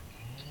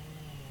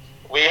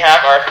 We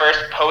have our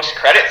first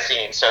post-credit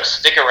scene, so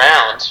stick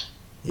around.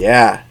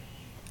 Yeah.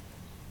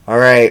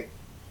 Alright.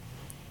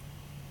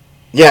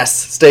 Yes,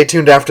 stay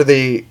tuned after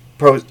the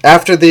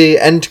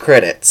end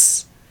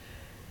credits.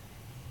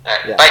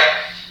 Alright, yeah. Bye.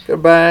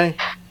 Goodbye.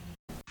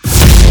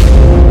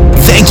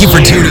 Thank you for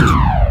tuning.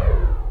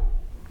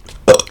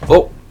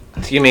 Oh,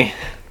 excuse me.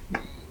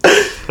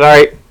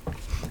 Sorry.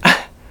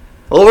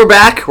 Well, we're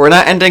back. We're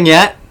not ending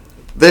yet.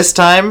 This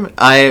time,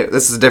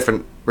 this is a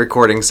different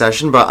recording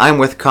session, but I'm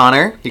with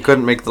Connor. He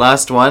couldn't make the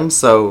last one,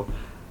 so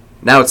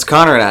now it's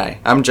Connor and I.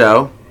 I'm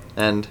Joe,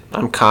 and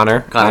I'm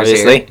Connor, Connor's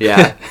obviously.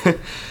 Here. Yeah.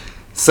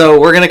 So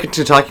we're going to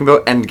continue talking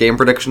about endgame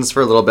predictions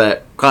for a little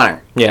bit.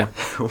 Connor. Yeah.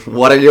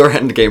 What are your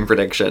endgame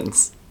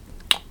predictions?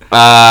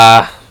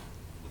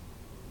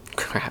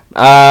 Crap.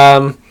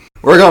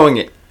 We're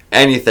going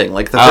anything.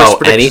 Like the first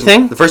prediction,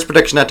 anything? The first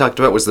prediction I talked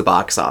about was the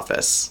box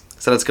office.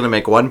 Said it's going to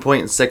make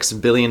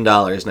 $1.6 billion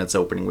in its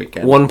opening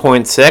weekend.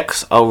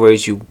 1.6? I'll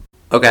raise you.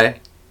 Okay.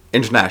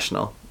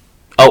 International.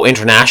 Oh,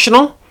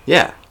 international?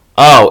 Yeah.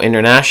 Oh,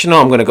 international?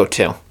 I'm going to go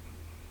 2.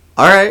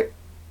 Alright.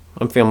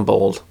 I'm feeling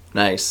bold.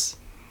 Nice.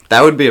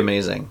 That would be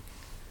amazing.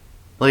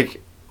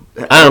 Like,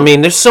 I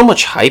mean, there's so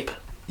much hype.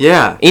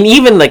 Yeah. And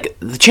even, like,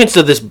 the chances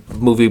of this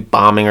movie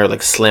bombing are,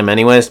 like, slim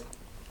anyways.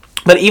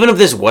 But even if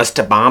this was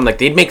to bomb, like,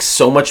 they'd make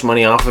so much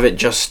money off of it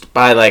just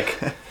by, like,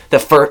 the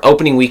first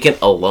opening weekend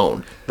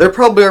alone. They're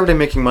probably already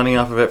making money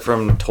off of it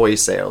from toy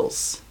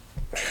sales.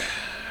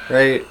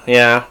 Right?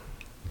 Yeah.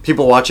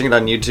 People watching it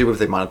on YouTube if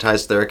they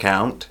monetized their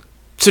account.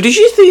 So did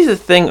you see the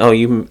thing? I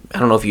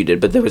don't know if you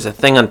did, but there was a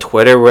thing on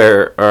Twitter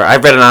or I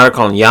read an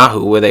article on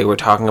Yahoo where they were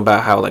talking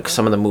about how, like,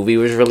 some of the movie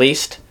was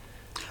released.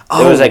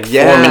 There was like 4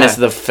 yeah. minutes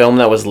of the film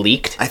that was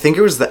leaked. I think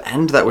it was the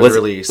end that was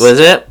released. Was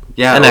it?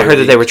 Yeah. And I heard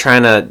that they leaked. were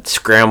trying to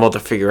scramble to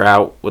figure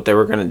out what they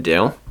were going to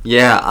do.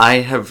 Yeah,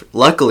 I have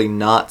luckily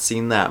not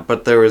seen that,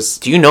 but there was...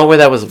 Do you know where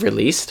that was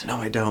released? No,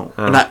 I don't.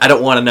 Oh. And I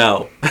don't want to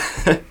know.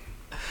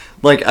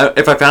 Like,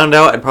 if I found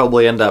out, I'd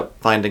probably end up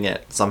finding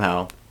it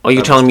somehow. Oh,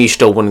 you're telling me you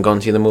still wouldn't go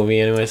and see the movie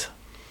anyways?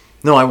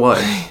 No, I would.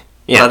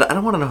 Yeah. But I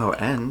don't want to know how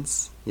it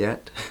ends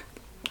yet.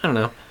 I don't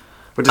know.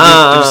 But did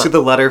you see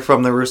the letter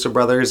from the Russo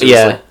brothers? It was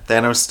like,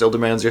 Thanos still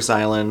demands your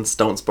silence.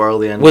 Don't spoil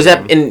the end. Was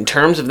that in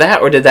terms of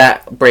that, or did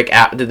that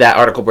did that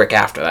article break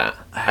after that?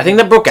 I think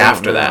that broke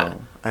after that.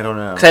 I don't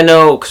know.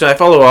 Because I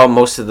follow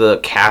most of the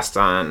cast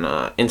on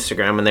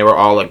Instagram, and they were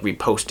all like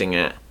reposting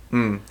it.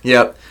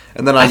 Yep.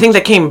 And then I think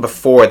that came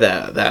before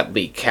that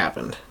leak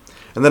happened.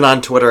 And then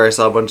on Twitter, I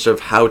saw a bunch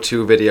of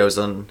how-to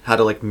videos on how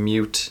to like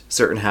mute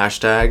certain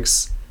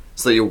hashtags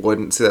so that you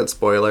wouldn't see that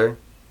spoiler.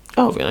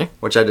 Oh, really?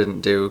 Which I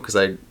didn't do because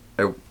I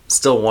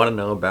still want to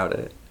know about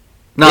it.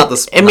 Not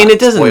the. I mean, it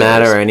doesn't spoilers.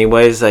 matter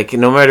anyways. Like,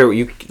 no matter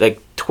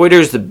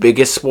Twitter's the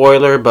biggest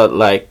spoiler, but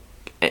like,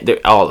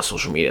 all the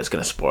social media is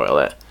gonna spoil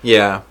it.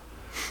 Yeah.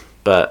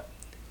 But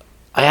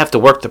I have to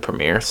work the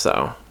premiere,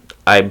 so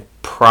I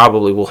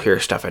probably will hear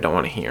stuff I don't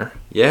want to hear.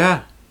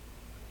 Yeah.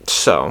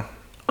 So,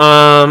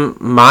 I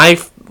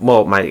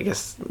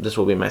guess this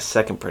will be my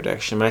second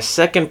prediction. My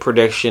second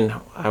prediction,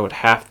 I would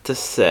have to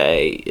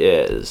say,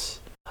 is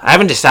I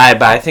haven't decided,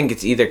 but I think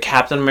it's either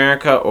Captain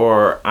America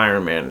or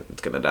Iron Man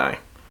that's gonna die,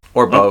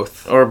 or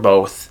both, or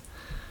both.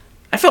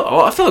 I feel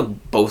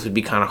like both would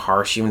be kind of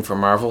harsh, even for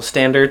Marvel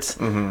standards.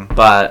 Mm-hmm.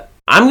 But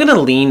I'm gonna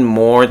lean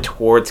more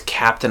towards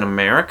Captain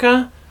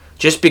America,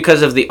 just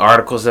because of the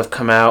articles that have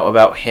come out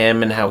about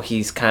him and how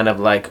he's kind of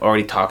like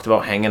already talked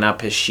about hanging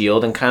up his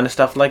shield and kind of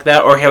stuff like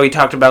that, or how he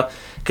talked about,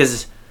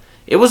 because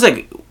it was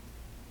like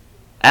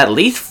at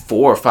least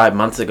 4 or 5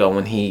 months ago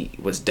when he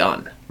was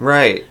done.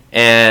 Right.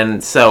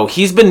 And so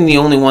he's been the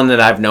only one that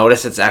I've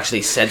noticed that's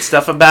actually said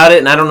stuff about it,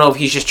 and I don't know if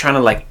he's just trying to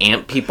like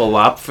amp people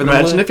up for the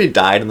Imagine if he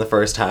died in the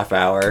first half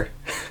hour.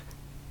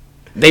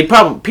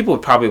 People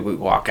would probably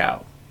walk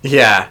out.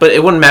 Yeah. But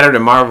it wouldn't matter to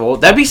Marvel.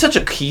 That'd be such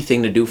a key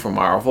thing to do for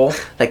Marvel.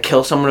 Like,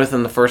 kill someone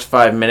within the first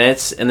 5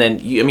 minutes, and then,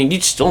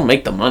 you'd still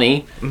make the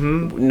money.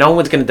 Mm-hmm. No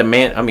one's going to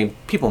demand...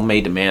 people may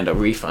demand a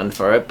refund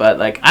for it, but,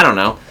 like, I don't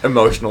know.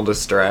 Emotional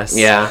distress.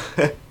 Yeah.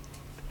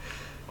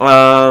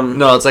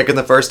 No, it's like in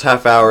the first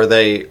half hour,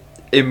 they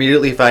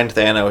immediately find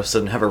Thanos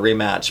and have a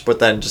rematch, but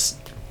then just,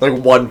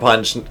 like, one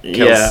punch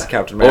kills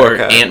Captain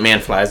America. Or Ant-Man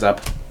flies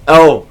up.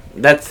 Oh.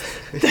 That's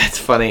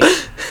funny.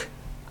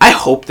 I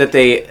hope that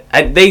they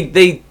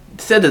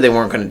said that they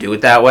weren't going to do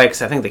it that way,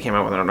 because I think they came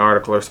out with an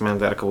article or something like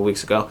that a couple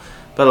weeks ago.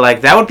 But,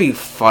 like, that would be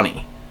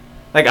funny.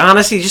 Like,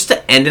 honestly, just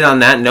to end it on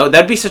that note,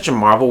 that'd be such a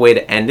Marvel way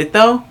to end it,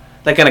 though.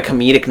 Like, on a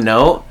comedic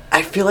note.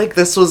 I feel like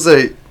this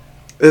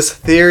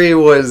theory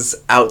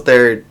was out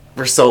there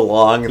for so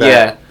long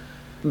that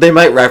they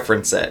might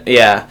reference it.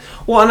 Yeah.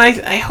 Well, and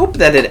I hope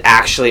that it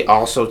actually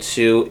also,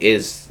 too,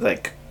 is,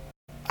 like...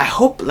 I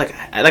hope, like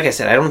I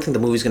said, I don't think the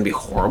movie's going to be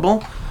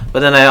horrible. But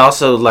then I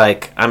also,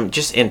 like, I'm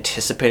just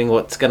anticipating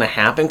what's going to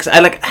happen. Because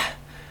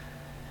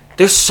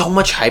there's so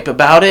much hype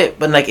about it,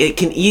 but, like, it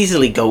can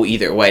easily go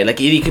either way. Like,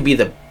 it could be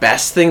the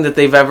best thing that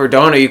they've ever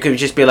done, or you could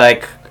just be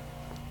like,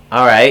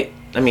 all right.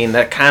 I mean,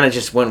 that kind of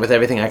just went with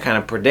everything I kind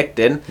of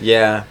predicted.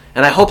 Yeah.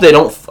 And I hope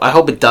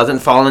it doesn't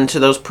fall into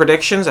those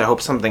predictions. I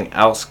hope something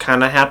else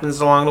kind of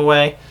happens along the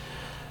way.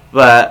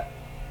 But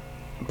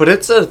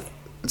it's a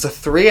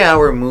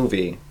 3-hour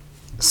movie.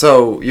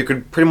 So you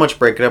could pretty much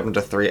break it up into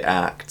 3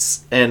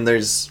 acts, and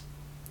there's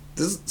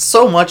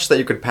so much that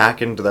you could pack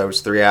into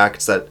those 3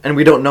 acts and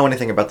we don't know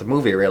anything about the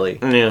movie really.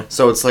 Yeah.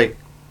 So it's like,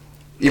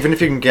 even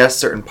if you can guess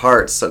certain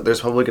parts,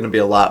 there's probably going to be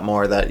a lot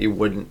more that you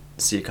wouldn't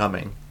see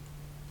coming.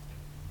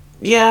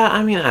 Yeah,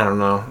 I don't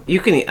know. You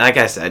can, like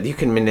I said, you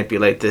can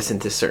manipulate this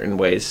into certain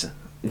ways.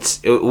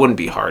 It wouldn't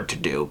be hard to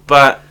do,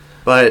 but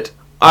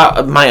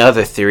my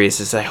other theory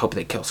is I hope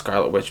they kill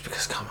Scarlet Witch,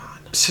 because come on,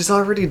 she's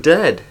already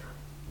dead.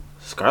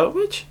 Scarlet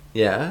Witch?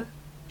 Yeah.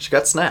 She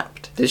got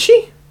snapped. Did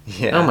she?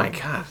 Yeah. Oh my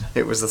god.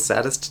 It was the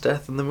saddest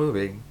death in the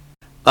movie.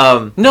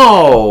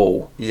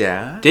 No!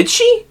 Yeah. Did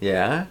she?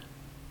 Yeah.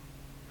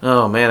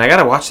 Oh man, I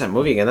gotta watch that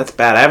movie again. That's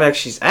bad. I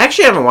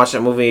actually haven't watched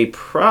that movie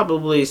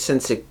probably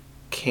since it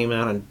came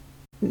out on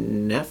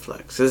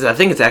Netflix. I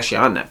think it's actually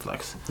on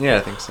Netflix. Yeah,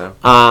 I think so.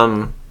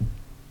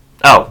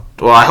 Oh,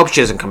 well, I hope she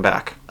doesn't come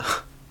back.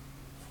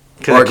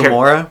 Or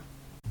Gamora?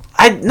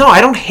 No, I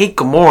don't hate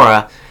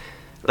Gamora.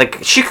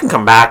 Like, she can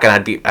come back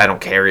and I don't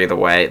care either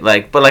way.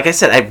 Like, but like I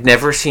said, I've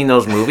never seen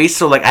those movies,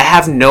 so like I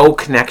have no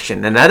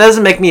connection. And that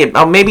doesn't make me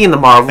maybe in the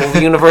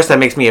Marvel universe that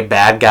makes me a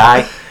bad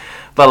guy.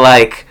 But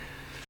like,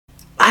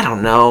 I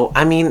don't know.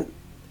 I mean,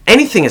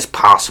 anything is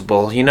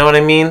possible, you know what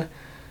I mean?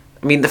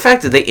 I mean, the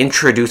fact that they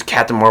introduced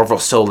Captain Marvel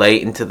so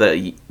late into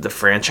the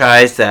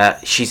franchise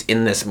that she's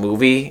in this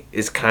movie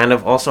is kind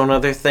of also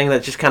another thing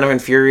that just kind of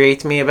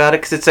infuriates me about it.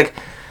 Because it's like,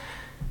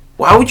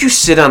 why would you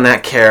sit on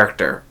that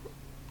character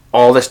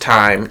all this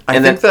time?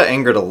 I think that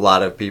angered a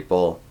lot of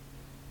people.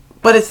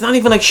 but it's not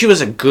even like she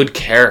was a good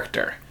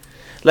character.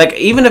 Like,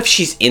 even if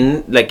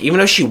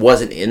she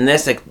wasn't in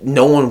this, like,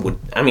 no one would,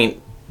 I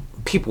mean,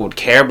 people would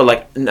care, but,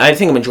 like, I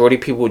think a majority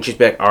of people would just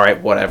be like,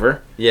 alright,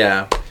 whatever.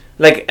 Yeah.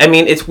 Like, I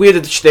mean, it's weird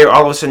that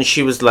all of a sudden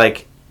she was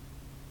like,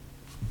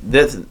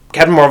 this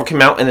Captain Marvel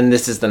came out, and then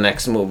this is the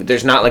next movie.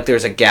 There's not like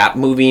there's a gap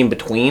movie in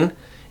between.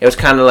 It was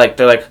kind of like,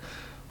 they're like,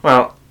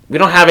 well, we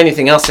don't have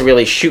anything else to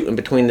really shoot in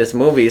between these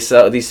movies,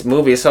 so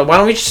why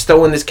don't we just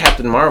throw in this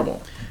Captain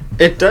Marvel?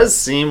 It does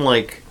seem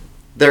like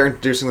they're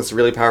introducing this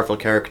really powerful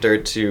character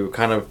to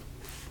kind of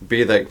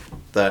be the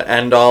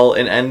end all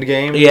in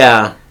Endgame.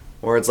 Yeah.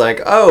 Where it's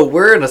like, oh,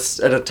 we're in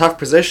a tough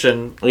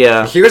position.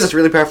 Yeah. Here's this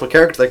really powerful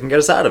character that can get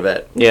us out of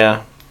it.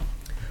 Yeah.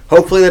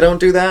 Hopefully they don't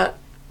do that,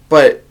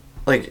 but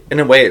like in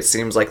a way it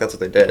seems like that's what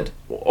they did.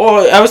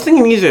 Or I was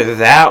thinking either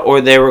that or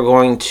they were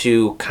going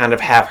to kind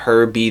of have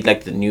her be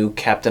like the new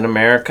Captain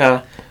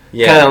America.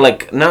 Yeah. Kind of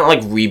like, not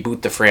like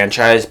reboot the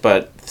franchise,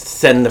 but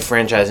send the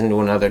franchise into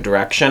another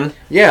direction.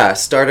 Yeah,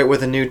 start it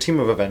with a new team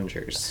of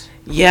Avengers.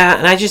 Yeah,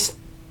 and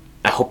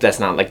I hope that's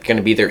not like going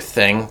to be their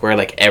thing where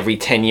like every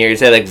 10 years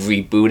they like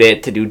reboot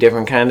it to do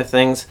different kind of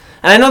things.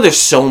 And I know there's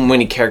so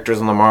many characters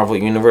in the Marvel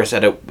universe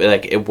that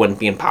it wouldn't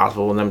be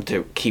impossible for them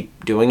to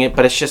keep doing it,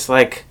 but it's just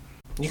like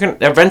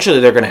eventually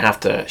they're going to have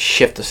to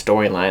shift the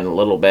storyline a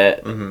little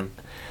bit. Mm-hmm.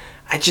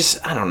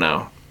 I don't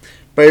know.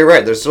 But you're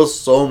right, there's still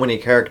so many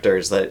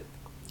characters that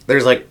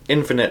there's like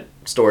infinite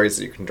stories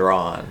that you can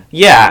draw on.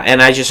 Yeah,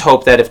 and I just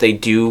hope that if they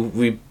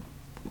do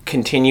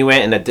continue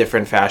it in a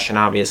different fashion,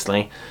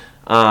 obviously,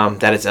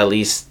 that it's at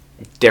least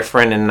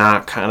different and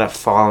not kind of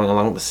following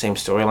along the same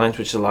storylines,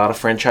 which a lot of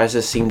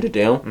franchises seem to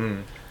do.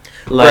 Mm.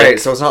 Right,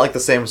 so it's not like the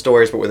same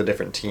stories, but with a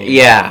different team.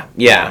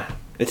 Yeah.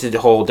 It's a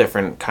whole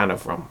different kind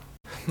of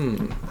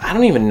I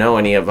don't even know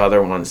any of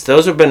other ones.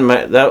 Those have been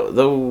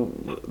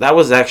that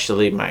was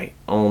actually my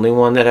only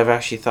one that I've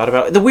actually thought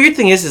about. The weird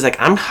thing is like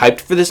I'm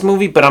hyped for this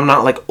movie, but I'm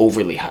not like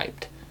overly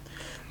hyped.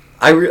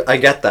 I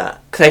get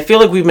that. Because I feel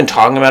like we've been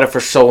talking about it for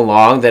so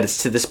long that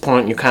it's to this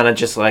point you're kind of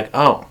just like,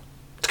 oh.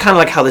 It's kind of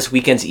like how this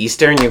weekend's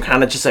Easter, and you're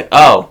kind of just like,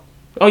 oh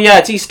yeah,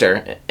 it's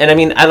Easter. And I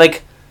mean,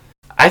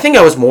 I think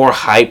I was more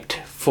hyped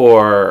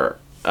for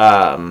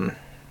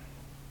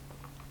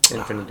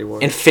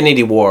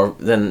Infinity War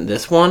than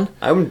this one.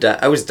 I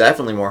was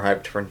definitely more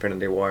hyped for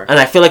Infinity War. And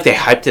I feel like they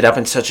hyped it up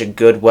in such a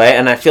good way,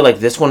 and I feel like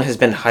this one has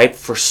been hyped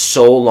for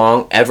so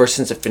long, ever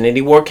since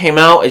Infinity War came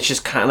out. It's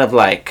just kind of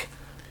like...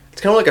 It's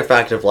kind of like a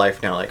fact of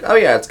life now, like, oh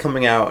yeah, it's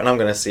coming out, and I'm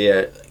going to see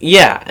it.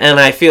 Yeah, and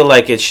I feel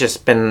like it's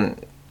just been...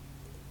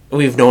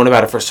 We've known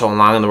about it for so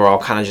long, and we're all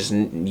kind of just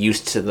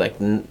used to, like,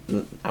 I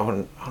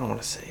don't want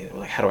to say it,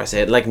 like, how do I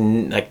say it? Like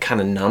kind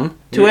of numb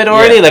to it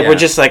already. Yeah, we're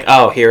just like,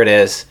 oh, here it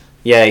is,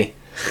 yay.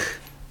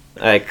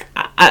 Like,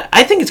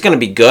 I think it's gonna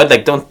be good.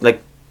 Like, don't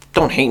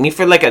hate me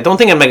for like. I don't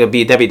think I'm gonna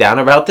be Debbie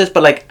Downer about this,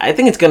 but like, I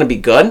think it's gonna be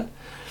good.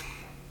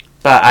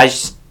 But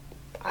it's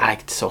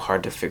so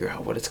hard to figure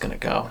out what it's gonna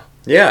go.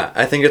 Yeah,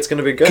 I think it's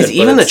gonna be good. Because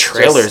even the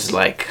trailers,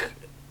 like.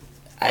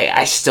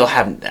 I still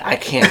haven't. I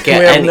can't get.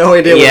 We have no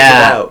idea what's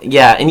about.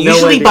 Yeah, and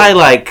usually by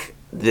like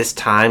this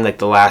time, like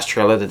the last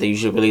trailer that they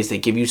usually release, they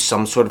give you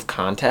some sort of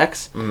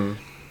context. Mm.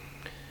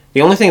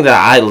 The only thing that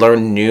I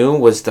learned new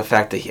was the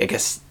fact that I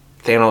guess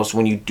Thanos,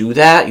 when you do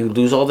that, you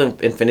lose all the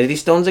Infinity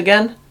Stones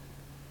again.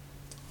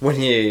 When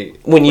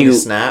you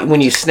snap,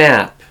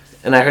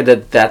 and I heard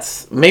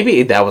that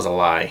maybe that was a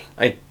lie.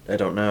 I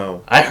don't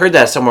know. I heard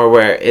that somewhere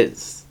where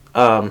it's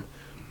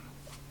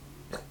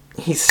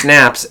he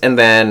snaps and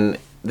then.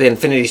 The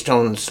Infinity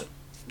Stones,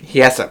 he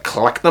has to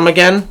collect them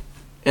again,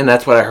 and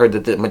that's what I heard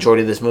that the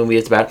majority of this movie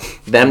is about,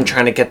 them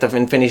trying to get the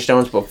Infinity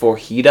Stones before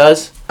he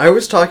does. I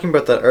was talking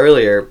about that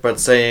earlier, but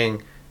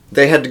saying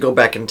they had to go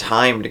back in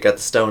time to get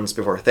the stones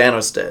before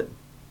Thanos did,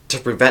 to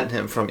prevent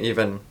him from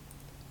even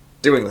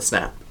doing the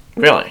snap.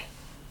 Really?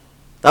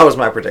 That was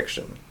my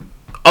prediction.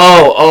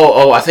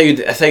 Oh! I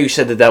thought you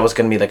said that was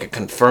going to be like a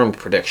confirmed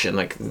prediction.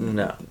 Like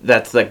no,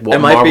 that's like what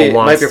Marvel wants. It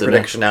might be a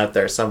prediction out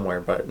there somewhere,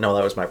 but no,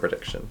 that was my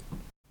prediction.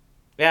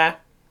 Yeah.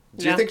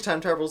 Do you think time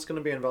travel is going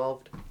to be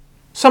involved?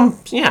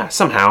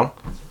 Somehow.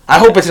 I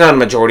hope it's not a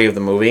majority of the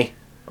movie.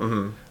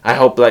 Mm-hmm. I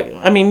hope,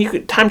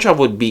 time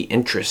travel would be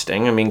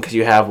interesting. I mean, because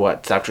you have,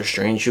 Doctor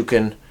Strange who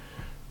can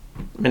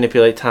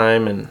manipulate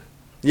time, and...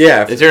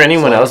 Yeah. Is there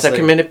anyone else that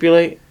can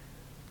manipulate?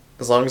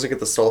 As long as we get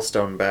the Soul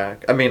Stone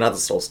back. I mean, not the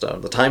Soul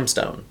Stone, the Time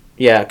Stone.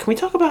 Yeah, can we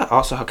talk about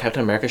also how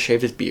Captain America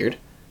shaved his beard?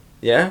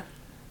 Yeah?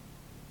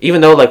 Even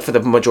though, for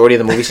the majority of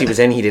the movies he was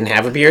in, he didn't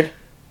have a beard?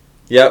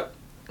 Yep.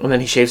 And then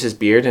he shaves his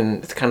beard,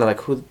 and it's kind of like,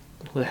 who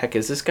the heck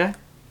is this guy?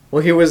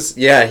 Well, he was,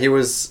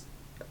 what's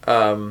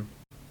the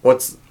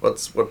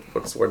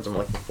words I'm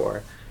looking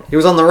for? He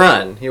was on the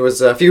run. He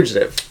was a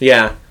fugitive.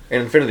 Yeah.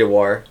 In Infinity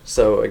War,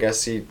 so I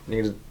guess he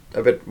needed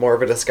a bit more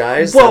of a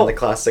disguise than the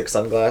classic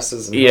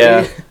sunglasses and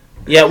hoodie.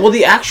 Yeah, well,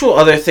 the actual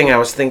other thing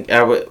I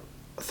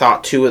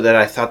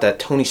thought that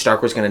Tony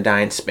Stark was going to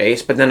die in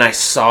space, but then I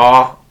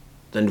saw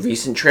the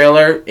recent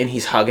trailer, and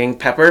he's hugging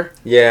Pepper.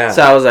 Yeah.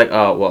 So I was like,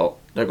 oh, well...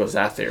 There goes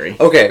that theory.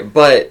 Okay,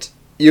 but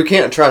you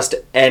can't trust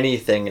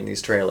anything in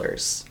these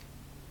trailers.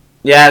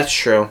 Yeah, that's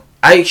true.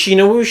 You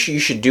know what you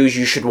should do is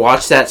you should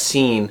watch that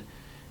scene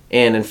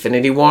in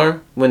Infinity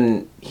War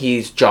when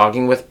he's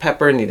jogging with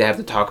Pepper and they have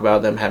to talk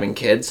about them having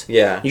kids.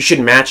 Yeah. You should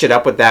match it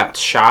up with that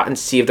shot and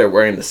see if they're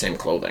wearing the same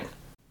clothing.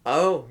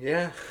 Oh,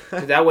 yeah.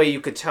 That way you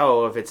could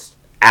tell if it's...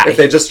 If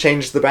they just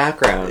changed the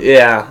background.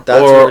 Yeah.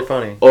 That's really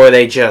funny. Or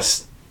they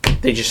just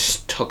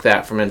took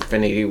that from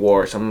Infinity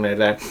War or something like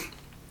that.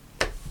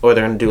 Or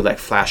they're going to do like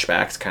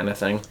flashbacks kind of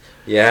thing.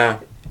 Yeah.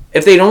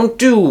 If they don't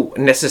do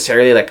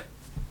necessarily like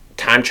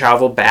time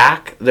travel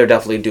back, they'll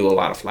definitely do a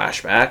lot of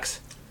flashbacks.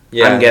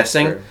 Yeah, I'm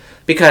guessing. Sure.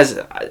 Because,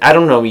 I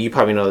don't know, you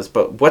probably know this,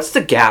 but what's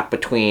the gap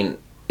between...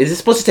 Is this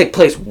supposed to take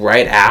place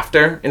right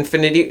after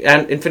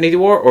Infinity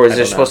War? Or is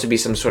there supposed to be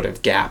some sort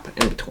of gap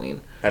in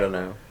between? I don't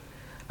know.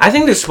 I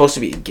think there's supposed to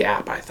be a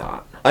gap, I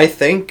thought. I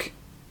think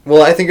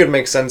it would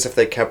make sense if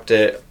they kept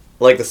it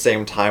like the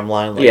same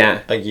timeline,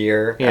 like a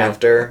year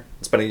after.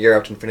 It's been a year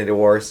after Infinity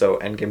War, so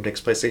Endgame takes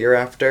place a year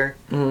after.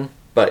 Mm-hmm.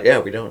 But yeah,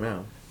 we don't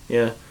know.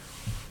 Yeah.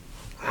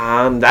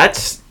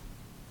 That's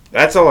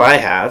all I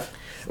have.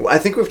 I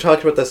think we've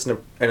talked about this in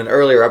an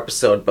earlier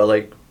episode, but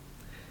like,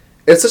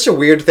 it's such a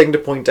weird thing to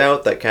point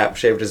out that Cap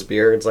shaved his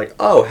beard. It's like,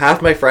 oh,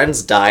 half my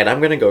friends died.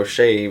 I'm gonna go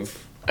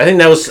shave. I think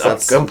that was a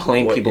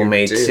complaint people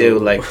made too.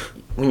 Like,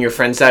 when your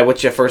friends die,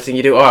 what's your first thing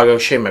you do? Oh, I'll go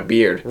shave my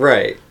beard.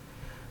 Right.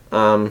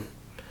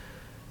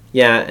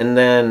 Yeah, and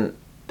then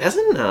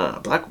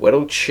doesn't Black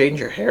Widow change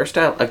her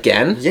hairstyle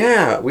again?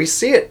 Yeah, we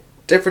see it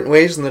different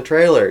ways in the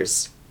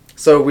trailers.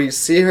 So we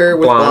see her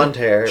with blonde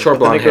hair. Short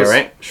blonde hair,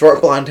 right?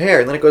 Short blonde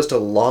hair, and then it goes to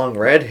long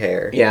red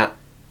hair. Yeah.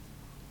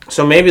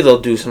 So maybe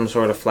they'll do some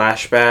sort of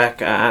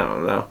flashback. I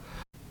don't know.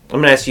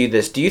 I'm going to ask you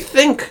this. Do you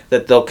think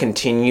that they'll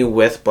continue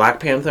with Black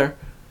Panther?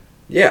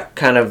 Yeah.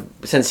 Kind of,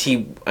 since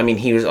he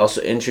was also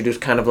introduced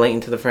kind of late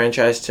into the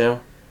franchise, too?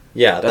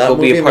 Yeah, that will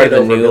be a part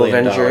of the new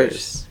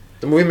Avengers.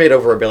 The movie made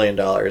over $1 billion.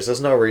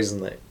 There's no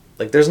reason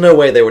there's no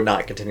way they would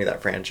not continue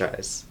that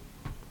franchise.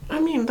 I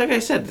mean, like I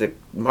said,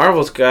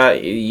 Marvel's got,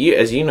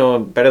 as you know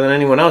better than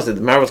anyone else,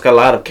 Marvel's got a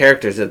lot of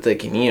characters that they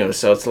can use.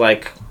 So it's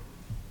like,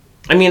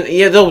 I mean,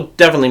 yeah, they'll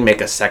definitely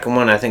make a second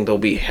one. I think there'll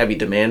be heavy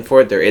demand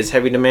for it. There is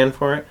heavy demand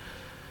for it.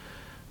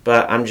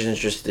 But I'm just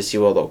interested to see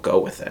where they'll go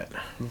with it.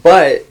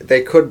 But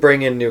they could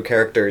bring in new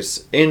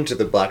characters into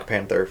the Black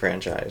Panther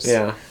franchise.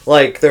 Yeah.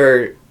 Like,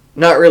 they're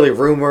not really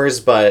rumors,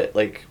 but,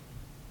 like,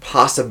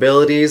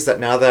 possibilities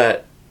that now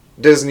that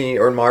Disney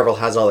or Marvel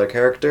has all their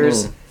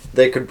characters...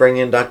 They could bring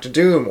in Dr.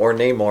 Doom or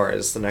Namor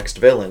as the next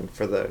villain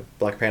for the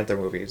Black Panther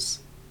movies.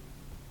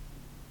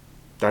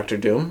 Dr.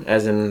 Doom?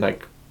 As in,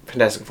 like,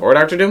 Fantastic Four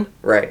Dr. Doom?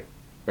 Right.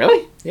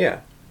 Really?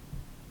 Yeah.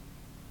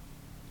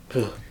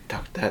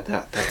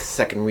 That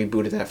second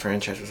reboot of that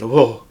franchise was...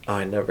 Whoa. Oh,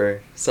 I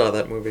never saw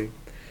that movie.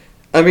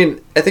 I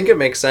mean, I think it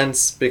makes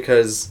sense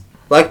because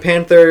Black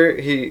Panther,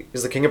 he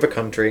is the king of a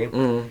country.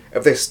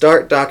 If they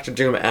start Dr.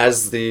 Doom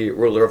as the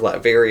ruler of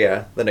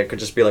Latveria, then it could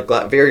just be like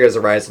Latveria is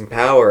a rising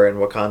power and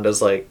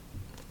Wakanda's like,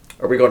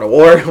 are we going to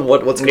war?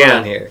 What's going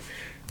on here?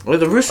 Well,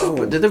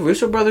 did the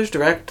Russo brothers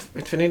direct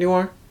Infinity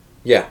War?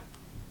 Yeah.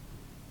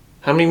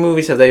 How many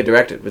movies have they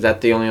directed? Was that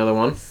the only other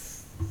one?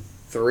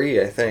 3,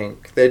 I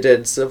think. They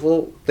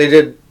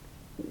did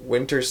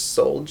Winter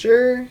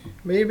Soldier,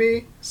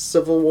 maybe?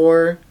 Civil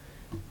War,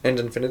 and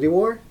Infinity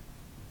War?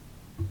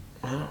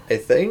 Oh. I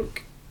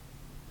think.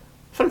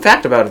 Fun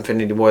fact about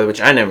Infinity War,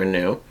 which I never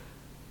knew.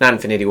 Not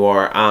Infinity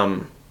War,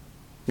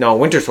 no,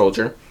 Winter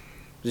Soldier.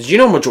 Did you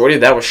know majority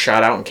of that was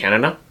shot out in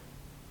Canada?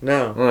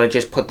 No. Well, they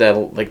just put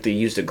they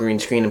used a green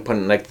screen and put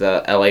in, like,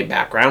 the LA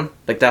background.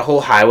 Like, that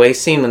whole highway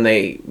scene when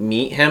they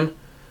meet him,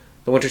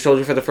 the Winter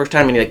Soldier, for the first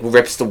time, and he, like,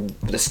 rips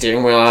the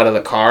steering wheel out of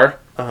the car.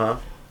 Uh-huh.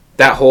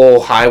 That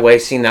whole highway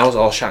scene, that was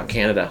all shot in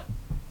Canada.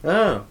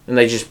 Oh. And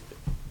they just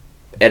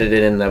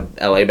edited in the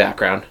LA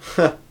background.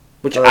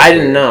 Which I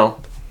didn't know.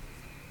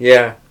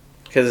 Yeah.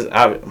 Because,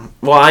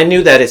 I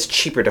knew that it's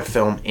cheaper to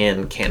film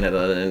in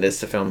Canada than it is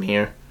to film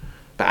here.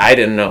 But I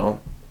didn't know.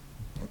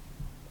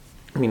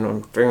 I mean,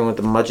 I'm figuring with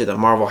the budget that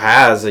Marvel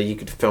has, you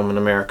could film in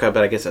America,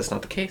 but I guess that's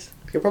not the case.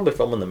 You could probably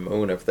film on the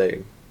moon if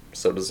they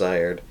so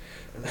desired.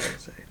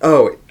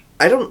 Oh,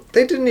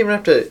 they didn't even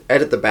have to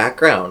edit the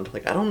background.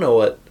 Like, I don't know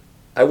what...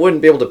 I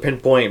wouldn't be able to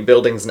pinpoint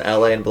buildings in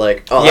LA and be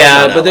like, oh,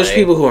 yeah, that's but not there's LA.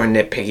 people who are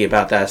nitpicky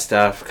about that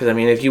stuff. Because, I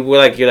mean, if you were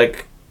like,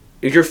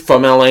 if you're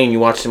from LA and you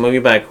watch the movie,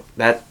 you'd be like,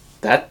 that,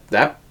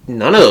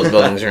 none of those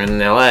buildings are in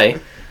LA.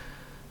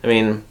 I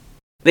mean...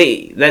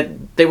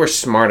 They were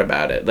smart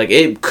about it. Like,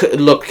 it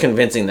looked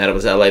convincing that it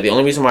was LA. The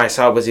only reason why I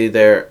saw it was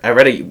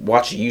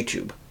watched a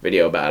YouTube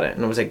video about it,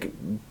 and it was like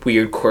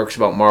weird quirks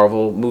about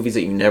Marvel movies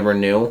that you never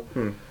knew.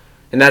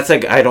 And that's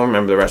like, I don't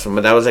remember the rest of them,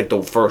 but that was like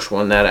the first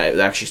one that I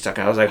actually stuck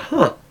out. I was like,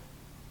 huh.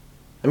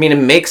 I mean, it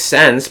makes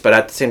sense, but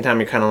at the same time,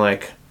 you're kind of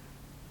like,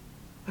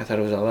 I thought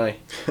it was LA.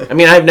 I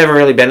mean, I've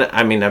never been to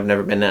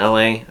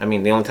LA. I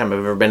mean, the only time I've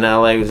ever been to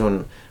LA was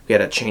when we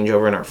had a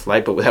changeover in our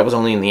flight, but that was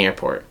only in the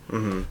airport.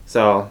 Mm-hmm.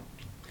 So...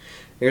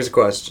 Here's a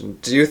question.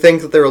 Do you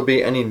think that there will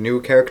be any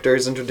new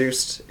characters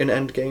introduced in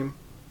Endgame?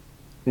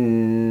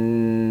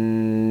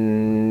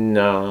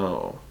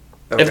 No.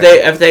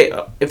 Okay.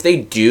 If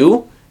they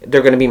do,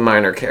 they're going to be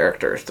minor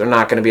characters. They're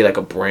not going to be like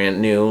a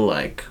brand new,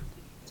 like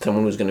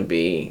someone who's going to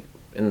be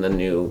in the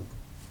new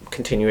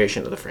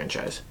continuation of the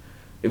franchise.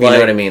 If you know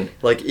what I mean.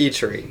 Like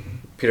Eitri,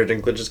 Peter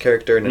Dinklage's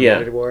character in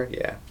Infinity War.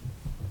 Yeah.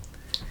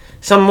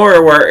 Some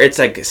more where it's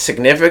like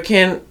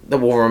significant that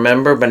we'll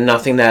remember, but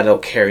nothing that'll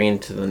carry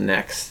into the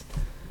next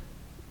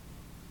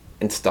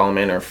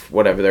installment or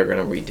whatever they're going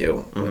to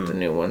redo with the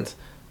new ones.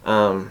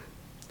 I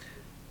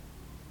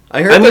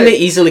mean, they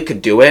easily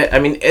could do it. I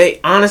mean,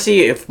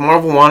 honestly, if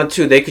Marvel wanted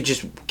to, they could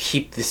just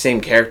keep the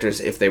same characters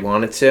if they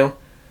wanted to.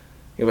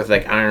 With,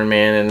 like, Iron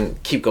Man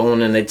and keep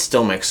going, and they'd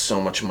still make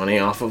so much money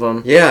off of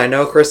them. Yeah, I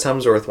know Chris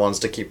Hemsworth wants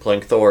to keep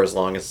playing Thor as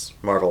long as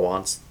Marvel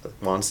wants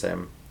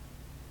him.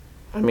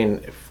 I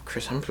mean, if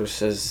Chris Hemsworth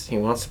says he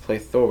wants to play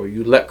Thor,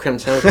 you let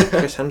Chris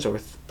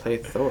Hemsworth play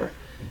Thor.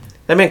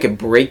 That man could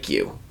break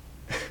you.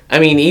 I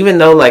mean, even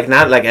though, like,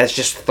 not, like, as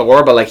just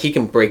Thor, but, like, he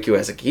can break you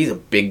as, like, he's a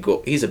big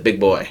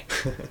boy.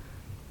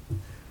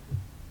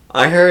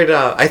 I heard,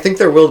 I think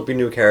there will be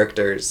new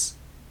characters.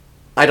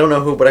 I don't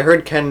know who, but I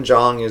heard Ken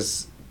Jeong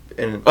is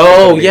in...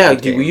 Oh, yeah.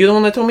 Were you the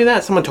one that told me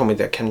that? Someone told me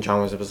that Ken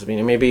Jeong was supposed to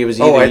be... Maybe it was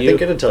either you... Oh, I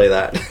think I did tell you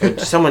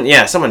that.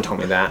 someone told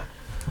me that.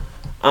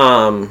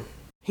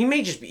 He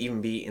may just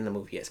even be in the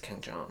movie as Ken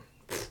Jeong.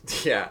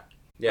 Yeah.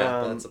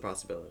 Yeah, that's a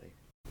possibility.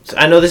 So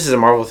I know this is a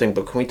Marvel thing,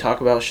 but can we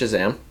talk about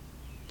Shazam?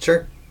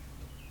 Sure.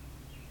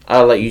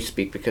 I'll let you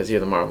speak because you're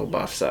the Marvel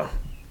buff, so...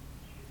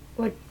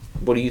 Like,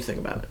 what do you think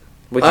about it?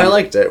 I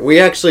liked it. We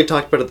actually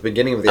talked about it at the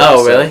beginning of the episode.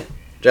 Oh, really?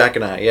 Jack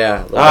and I,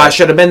 yeah. Oh, I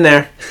should have been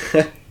there.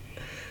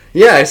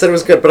 Yeah, I said it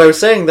was good, but I was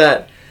saying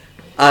that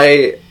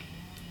I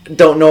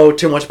don't know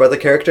too much about the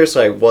character,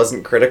 so I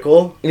wasn't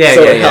critical. Yeah,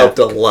 so it helped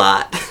a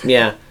lot.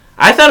 Yeah.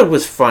 I thought it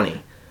was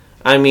funny.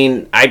 I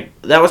mean,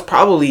 that was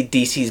probably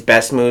DC's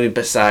best movie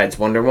besides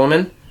Wonder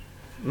Woman.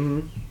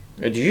 Mm-hmm.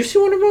 Did you see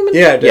Wonder Woman?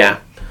 Yeah, I did. Yeah.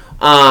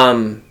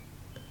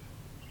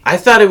 I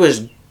thought it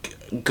was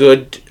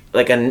good,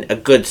 like a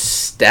good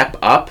step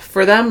up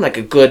for them, like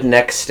a good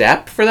next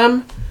step for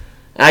them.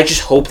 I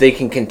just hope they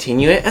can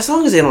continue it. As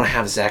long as they don't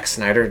have Zack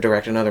Snyder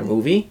direct another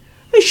movie,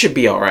 they should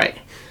be alright.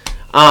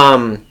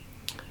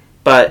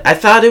 But I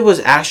thought it was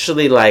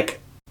actually, like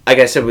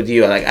I said with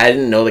you, like, I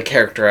didn't know the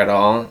character at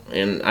all,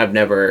 and I've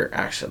never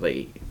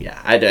actually,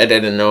 I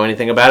didn't know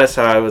anything about it,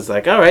 so I was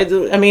like, alright,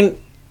 I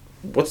mean,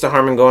 what's the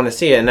harm in going to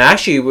see it? And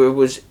actually,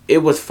 it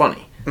was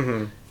funny.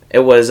 Mm-hmm. It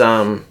was,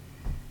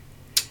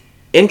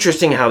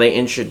 interesting how they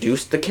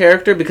introduced the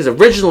character, because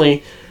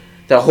originally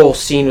the whole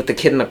scene with the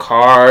kid in the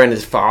car and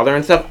his father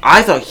and stuff,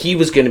 I thought he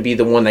was going to be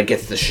the one that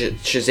gets the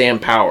Shazam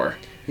power.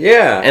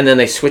 Yeah. And then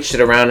they switched it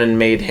around and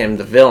made him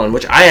the villain,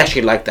 which I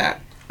actually liked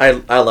that. I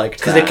liked that.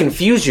 Because it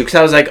confused you, because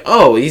I was like,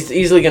 oh, he's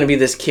easily going to be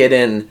this kid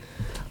in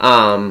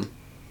the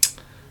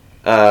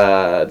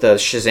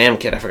Shazam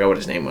kid. I forgot what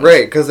his name was.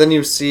 Right, because then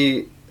you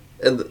see,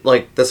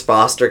 like, this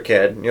foster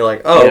kid, and you're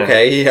like, oh,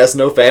 okay, he has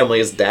no family.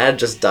 His dad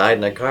just died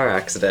in a car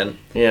accident.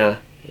 Yeah.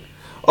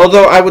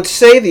 Although I would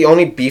say the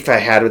only beef I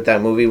had with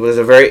that movie was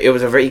a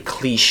very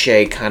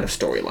cliche kind of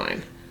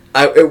storyline.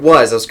 It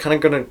was. I was kind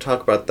of going to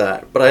talk about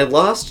that, but I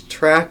lost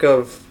track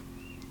of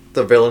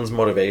the villain's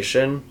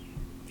motivation.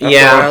 After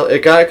a while. It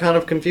got kind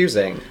of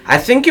confusing. I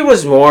think it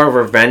was more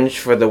revenge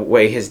for the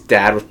way his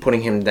dad was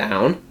putting him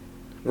down.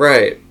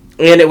 Right.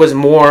 And it was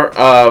more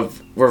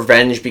of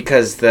revenge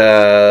because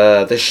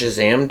the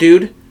Shazam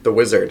dude, the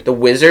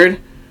wizard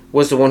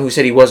was the one who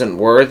said he wasn't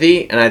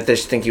worthy, and I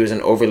just think he was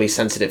an overly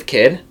sensitive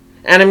kid.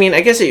 And I mean, I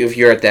guess if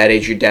you're at that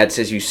age, your dad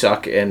says you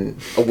suck, and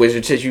a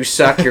wizard says you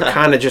suck, you're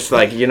kind of just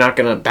like, you're not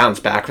going to bounce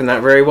back from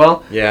that very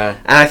well. Yeah.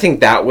 And I think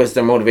that was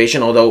their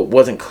motivation, although it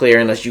wasn't clear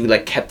unless you,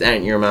 like, kept that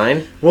in your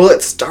mind. Well,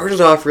 it started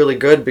off really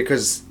good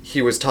because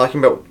he was talking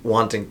about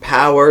wanting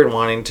power and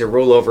wanting to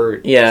rule over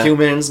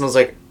humans, and I was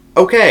like,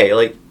 okay,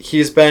 like,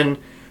 he's been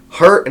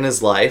hurt in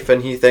his life,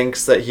 and he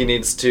thinks that he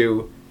needs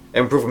to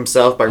improve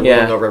himself by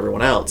ruling over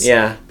everyone else.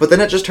 Yeah. But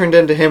then it just turned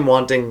into him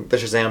wanting the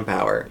Shazam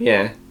power.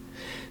 Yeah.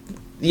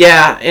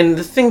 Yeah, and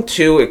the thing,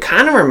 too, it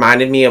kind of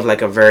reminded me of,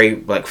 like, a very,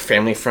 like,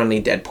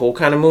 family-friendly Deadpool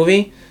kind of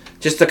movie.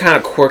 Just the kind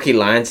of quirky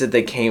lines that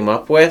they came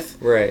up with.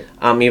 Right.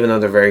 Even though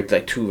they're very,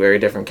 like, two very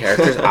different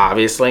characters,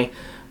 obviously.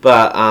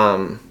 But,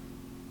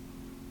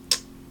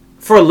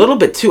 for a little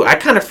bit, too, I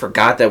kind of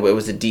forgot that it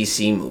was a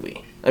DC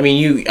movie. I mean,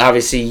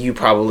 you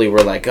probably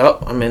were like,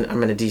 oh, I'm in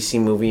a DC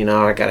movie, you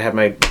know, I gotta have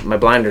my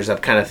blinders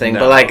up kind of thing.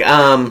 No. But, like,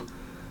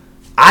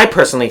 I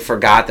personally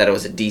forgot that it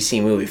was a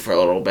DC movie for a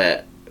little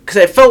bit.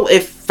 Because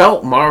it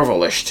felt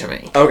Marvel-ish to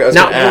me. Okay, I was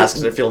going to ask,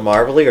 did it feel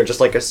Marvel-y or just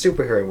like a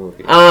superhero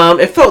movie?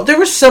 There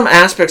were some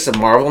aspects of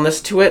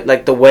Marvel-ness to it,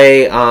 like the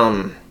way,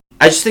 I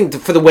just think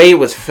for the way it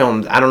was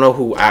filmed, I don't know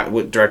who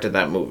directed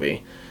that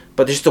movie,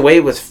 but just the way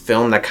it was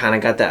filmed, that kind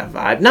of got that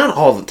vibe. Not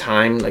all the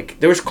time, like,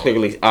 there was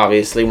clearly,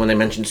 obviously, when they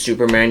mentioned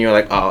Superman, you're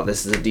like, oh,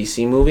 this is a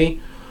DC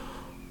movie.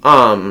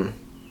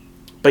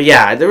 But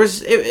yeah, there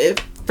was,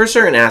 for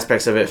certain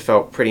aspects of it,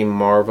 felt pretty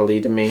Marvel-y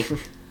to me.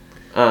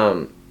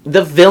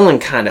 The villain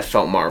kind of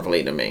felt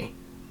Marvel-y to me.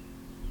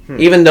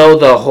 Even though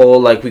the whole,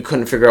 like, we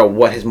couldn't figure out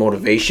what his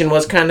motivation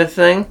was kind of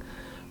thing.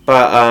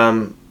 But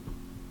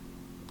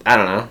I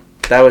don't know.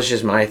 That was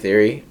just my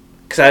theory.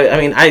 Because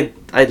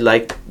I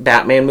like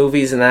Batman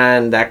movies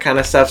and that kind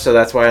of stuff, so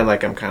that's why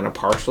I'm kind of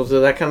partial to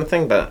that kind of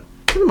thing. But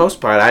for the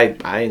most part,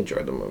 I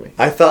enjoyed the movie.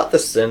 I thought the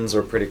sins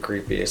were pretty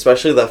creepy,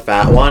 especially the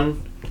fat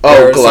one.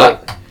 Oh,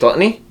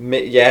 gluttony?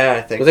 Yeah,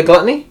 I think. Was it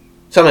gluttony?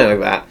 Something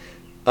like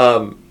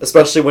that.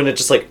 Especially when it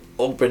just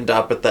opened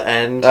up at the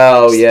end.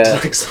 Oh, yeah.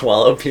 To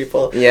swallow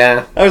people.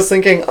 Yeah. I was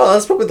thinking, oh,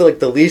 that's probably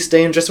the least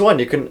dangerous one.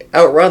 You can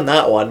outrun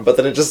that one, but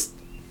then it just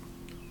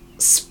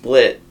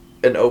split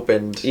and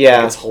opened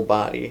its whole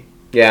body.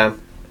 Yeah.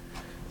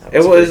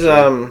 It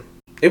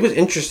was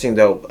interesting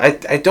though.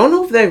 I don't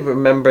know if they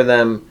remember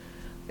them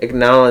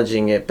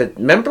acknowledging it, but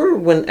remember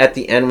when at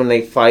the end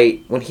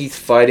when he's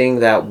fighting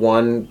that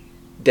one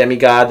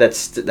demigod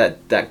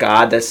that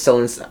god that's still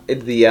in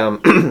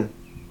the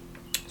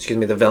excuse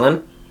me, the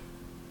villain.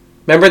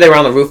 Remember they were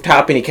on the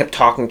rooftop and he kept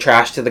talking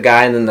trash to the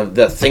guy and then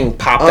the thing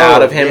popped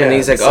out of him and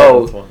he's like,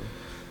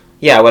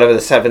 whatever the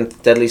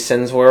 7th deadly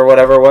sins were or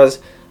whatever it was.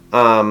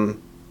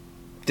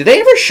 Did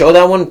they ever show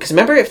that one? Because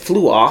remember it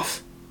flew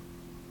off?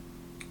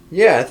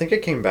 Yeah, I think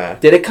it came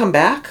back. Did it come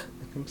back?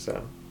 I think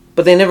so.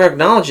 But they never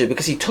acknowledged it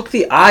because he took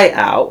the eye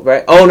out,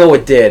 right? Oh, no,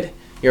 it did.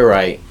 You're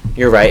right.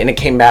 And it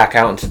came back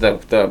out into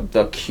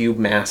the cube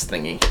mass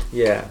thingy.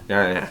 Yeah.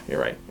 Yeah, you're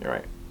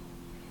right.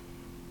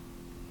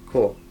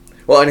 Cool.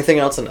 Well, anything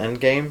else in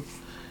Endgame?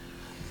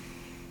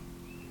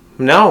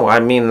 No,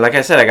 like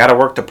I said, I gotta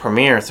work the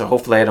premiere, so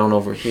hopefully I don't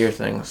overhear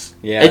things.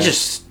 Yeah. It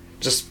just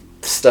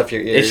stuff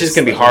your ears. It's just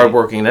gonna be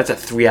hardworking. That's a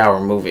 3-hour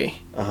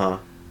movie. Uh-huh.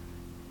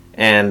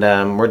 And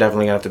we're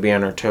definitely gonna have to be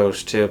on our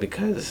toes too,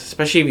 because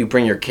especially if you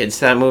bring your kids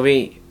to that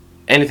movie,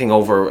 anything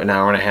over an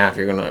hour and a half,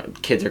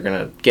 kids are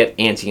gonna get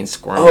antsy and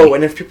squirmy. Oh,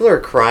 and if people are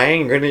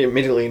crying, you're gonna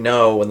immediately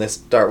know when they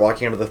start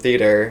walking out of the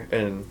theater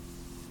and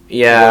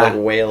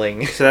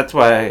wailing. So that's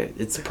why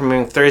it's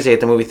premiering Thursday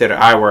at the movie theater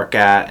I work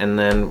at, and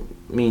then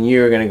me and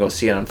you are gonna go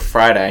see it on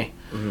Friday.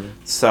 Mm-hmm.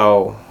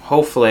 So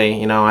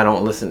hopefully, I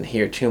don't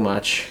hear too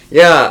much.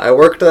 Yeah, I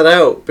worked that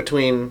out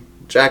between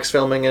Jack's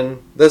filming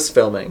and this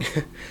filming.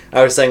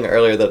 I was saying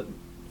earlier that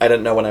I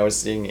didn't know when I was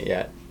seeing it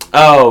yet.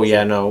 Oh,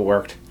 yeah, no, it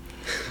worked.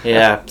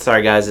 Yeah,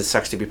 sorry guys, it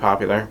sucks to be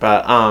popular,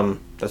 but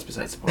that's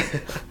besides the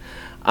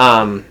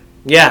point.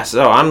 Yeah,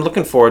 so I'm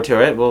looking forward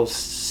to it. We'll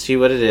see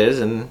what it is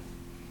and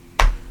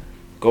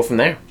go from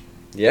there.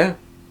 Yeah.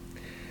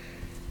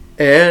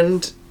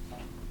 And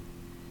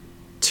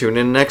tune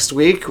in next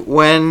week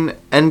when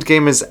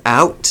Endgame is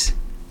out,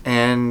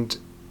 and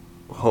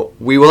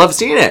we will have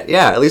seen it.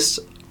 Yeah, at least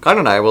Connor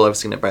and I will have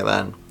seen it by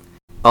then.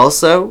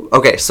 Also,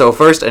 okay, so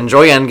first,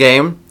 enjoy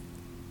Endgame.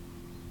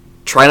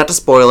 Try not to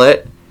spoil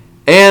it.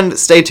 And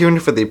stay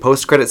tuned for the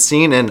post-credits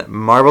scene in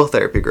Marvel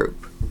Therapy Group.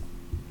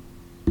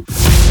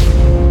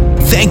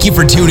 Thank you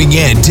for tuning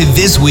in to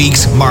this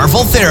week's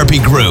Marvel Therapy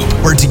Group,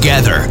 where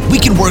together we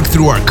can work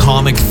through our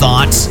comic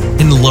thoughts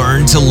and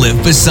learn to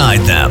live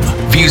beside them.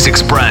 Views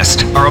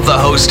expressed are of the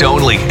host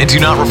only and do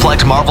not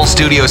reflect Marvel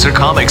Studios or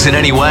comics in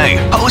any way.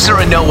 Hosts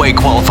are in no way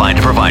qualified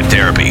to provide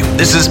therapy.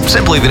 This is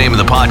simply the name of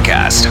the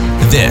podcast.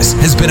 This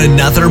has been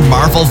another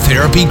Marvel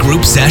Therapy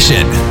Group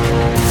session.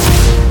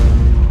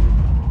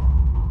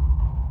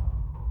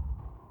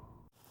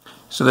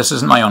 So this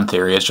isn't my own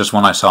theory, it's just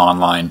one I saw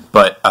online,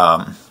 but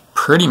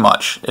pretty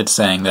much it's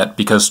saying that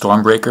because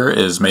Stormbreaker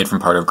is made from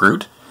part of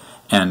Groot,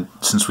 and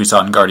since we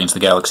saw in Guardians of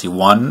the Galaxy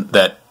 1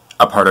 that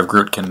a part of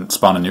Groot can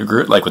spawn a new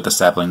Groot, like with the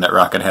sapling that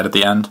Rocket had at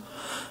the end,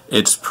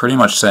 it's pretty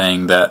much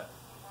saying that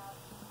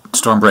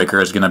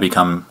Stormbreaker is going to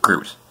become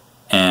Groot.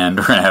 And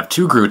we're going to have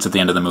 2 Groots at the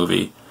end of the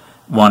movie.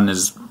 One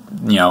is,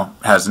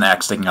 has an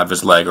axe sticking out of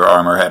his leg or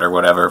arm or head or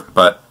whatever,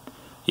 but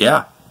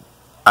yeah,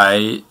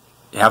 I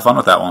have fun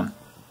with that one.